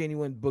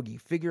 genuine Boogie.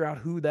 Figure out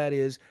who that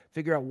is.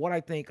 Figure out what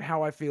I think,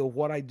 how I feel,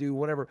 what I do,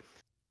 whatever.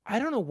 I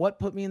don't know what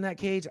put me in that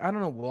cage. I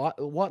don't know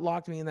what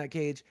locked me in that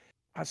cage.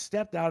 I've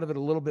stepped out of it a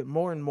little bit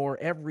more and more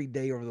every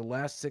day over the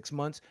last 6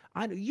 months.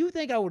 You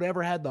think I would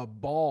ever had the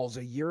balls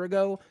a year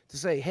ago to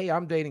say, hey,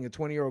 I'm dating a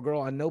 20-year-old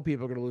girl. I know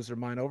people are going to lose their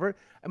mind over it.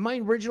 And my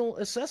original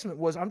assessment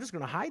was I'm just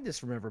going to hide this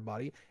from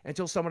everybody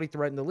until somebody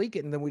threatened to leak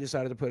it, and then we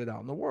decided to put it out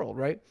in the world,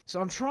 right?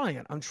 So I'm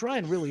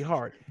trying really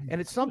hard.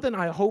 And it's something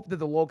I hope that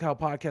the Lolcow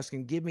podcast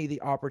can give me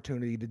the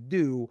opportunity to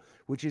do,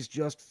 which is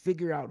just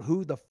figure out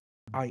who the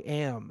I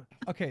am.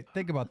 Okay,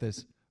 think about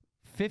this.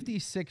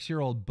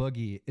 56-year-old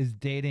Boogie is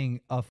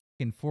dating a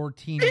fucking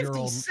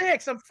 14-year-old.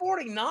 56. I'm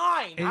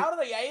 49. How do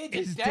they age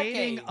is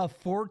dating a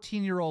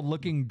 14-year-old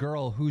looking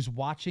girl who's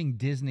watching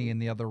Disney in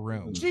the other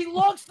room. She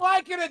looks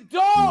like an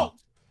adult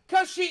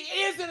because she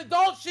is an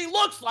adult. She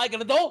looks like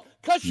an adult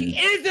because she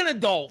is an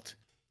adult.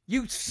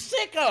 You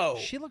sicko.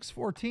 She looks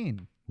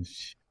 14.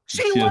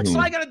 She looks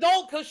like an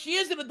adult because she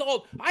is an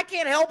adult. I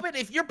can't help it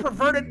if you're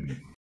perverted.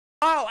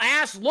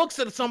 Ass looks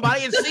at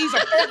somebody and sees a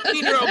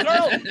 14-year-old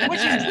girl when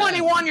she's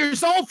 21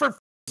 years old, for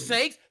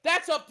sakes.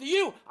 That's up to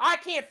you. I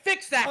can't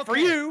fix that for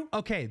you.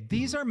 Okay,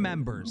 these are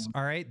members,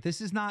 all right? This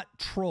is not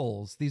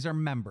trolls. These are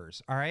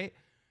members, all right?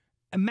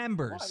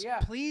 Members,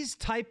 please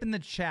type in the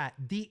chat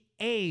the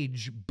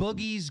age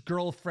Boogie's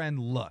girlfriend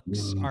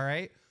looks, all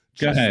right?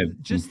 Go ahead.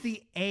 Just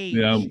the age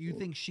you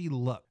think she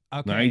looked.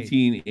 Okay.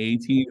 19,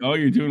 18. Oh,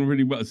 you're doing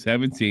pretty well.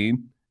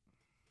 17.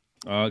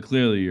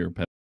 Clearly you're a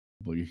pedophile,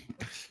 Boogie.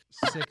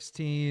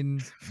 16,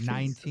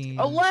 19,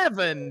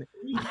 11.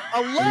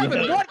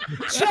 What?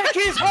 Check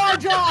his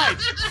hard drive.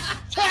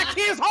 Check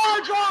his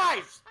hard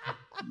drive.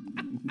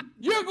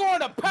 You're going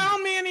to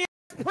pound me in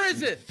the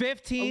prison.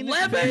 15,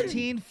 11?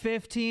 15,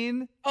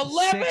 15,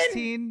 11?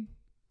 16,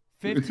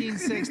 15,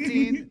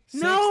 16.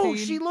 No,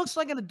 she looks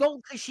like an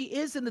adult because she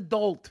is an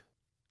adult.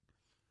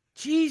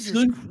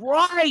 Jesus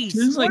Christ.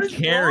 She's like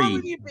Carrie. Wrong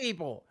with you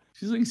people?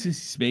 She's like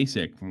Sissy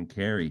Spacek from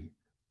Carrie.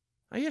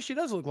 Oh, yeah, she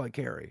does look like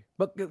Carrie.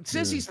 But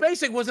Sissy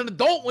Spacek was an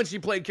adult when she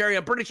played Carrie,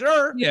 I'm pretty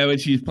sure. Yeah, but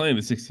she's playing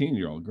a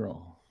 16-year-old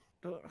girl.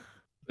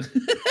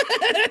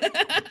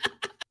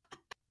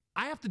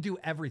 I have to do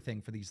everything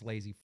for these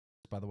lazy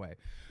by the way.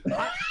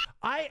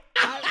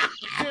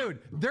 Dude,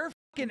 they're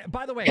fucking,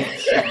 by the way,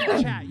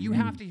 chat, you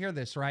have to hear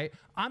this, right?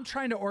 I'm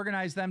trying to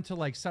organize them to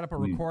like set up a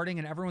recording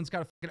and everyone's got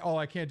to fucking, oh,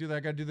 I can't do that. I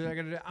got to do that. I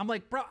got to do that. I'm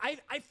like, bro, I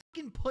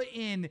fucking put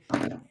in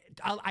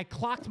I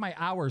clocked my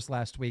hours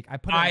last week.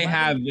 I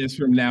have this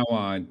from now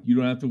on. You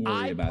don't have to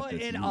worry about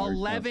this. I put in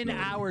 11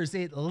 hours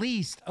at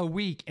least a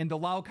week into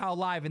Lolcow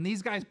Live, and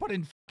these guys put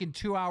in fucking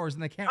 2 hours,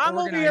 and they can't. I'm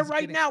over here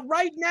right now.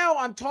 Right now,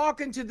 I'm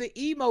talking to the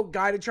emote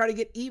guy to try to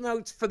get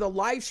emotes for the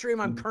live stream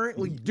I'm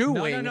currently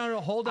doing. No.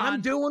 Hold on.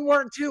 I'm doing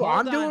work too.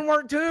 Doing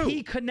work too.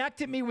 He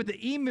connected me with the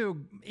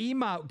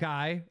emote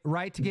guy,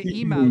 right, to get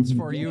emotes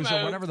for you,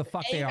 or whatever the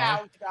fuck they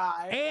are.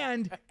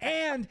 Guy.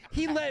 And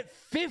he let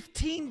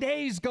 15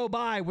 days go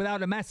by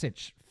without a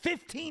message.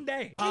 15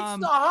 days. It's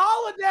the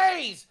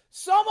holidays.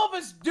 Some of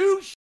us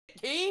do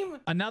shit, team.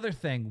 Another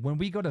thing, when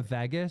we go to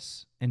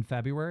Vegas in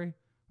February,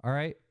 all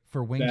right,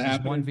 for Wings'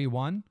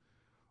 1v1,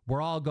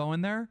 we're all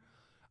going there,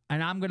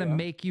 and I'm going to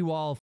make you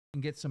all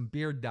get some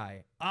beard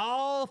dye.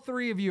 All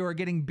 3 of you are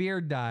getting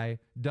beard dye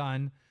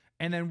done,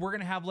 and then we're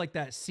going to have like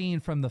that scene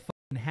from the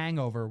fucking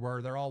Hangover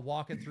where they're all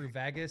walking through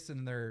Vegas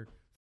in their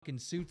fucking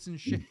suits and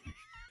shit.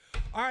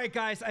 All right,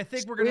 guys, I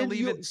think we're going to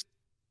leave it.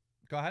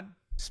 Go ahead.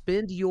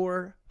 Spend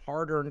your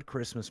hard-earned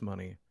Christmas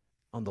money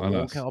on the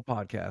Lolcow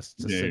podcast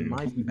to send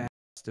my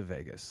ass to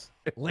Vegas.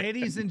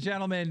 Ladies and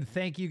gentlemen,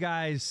 thank you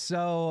guys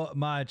so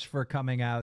much for coming out.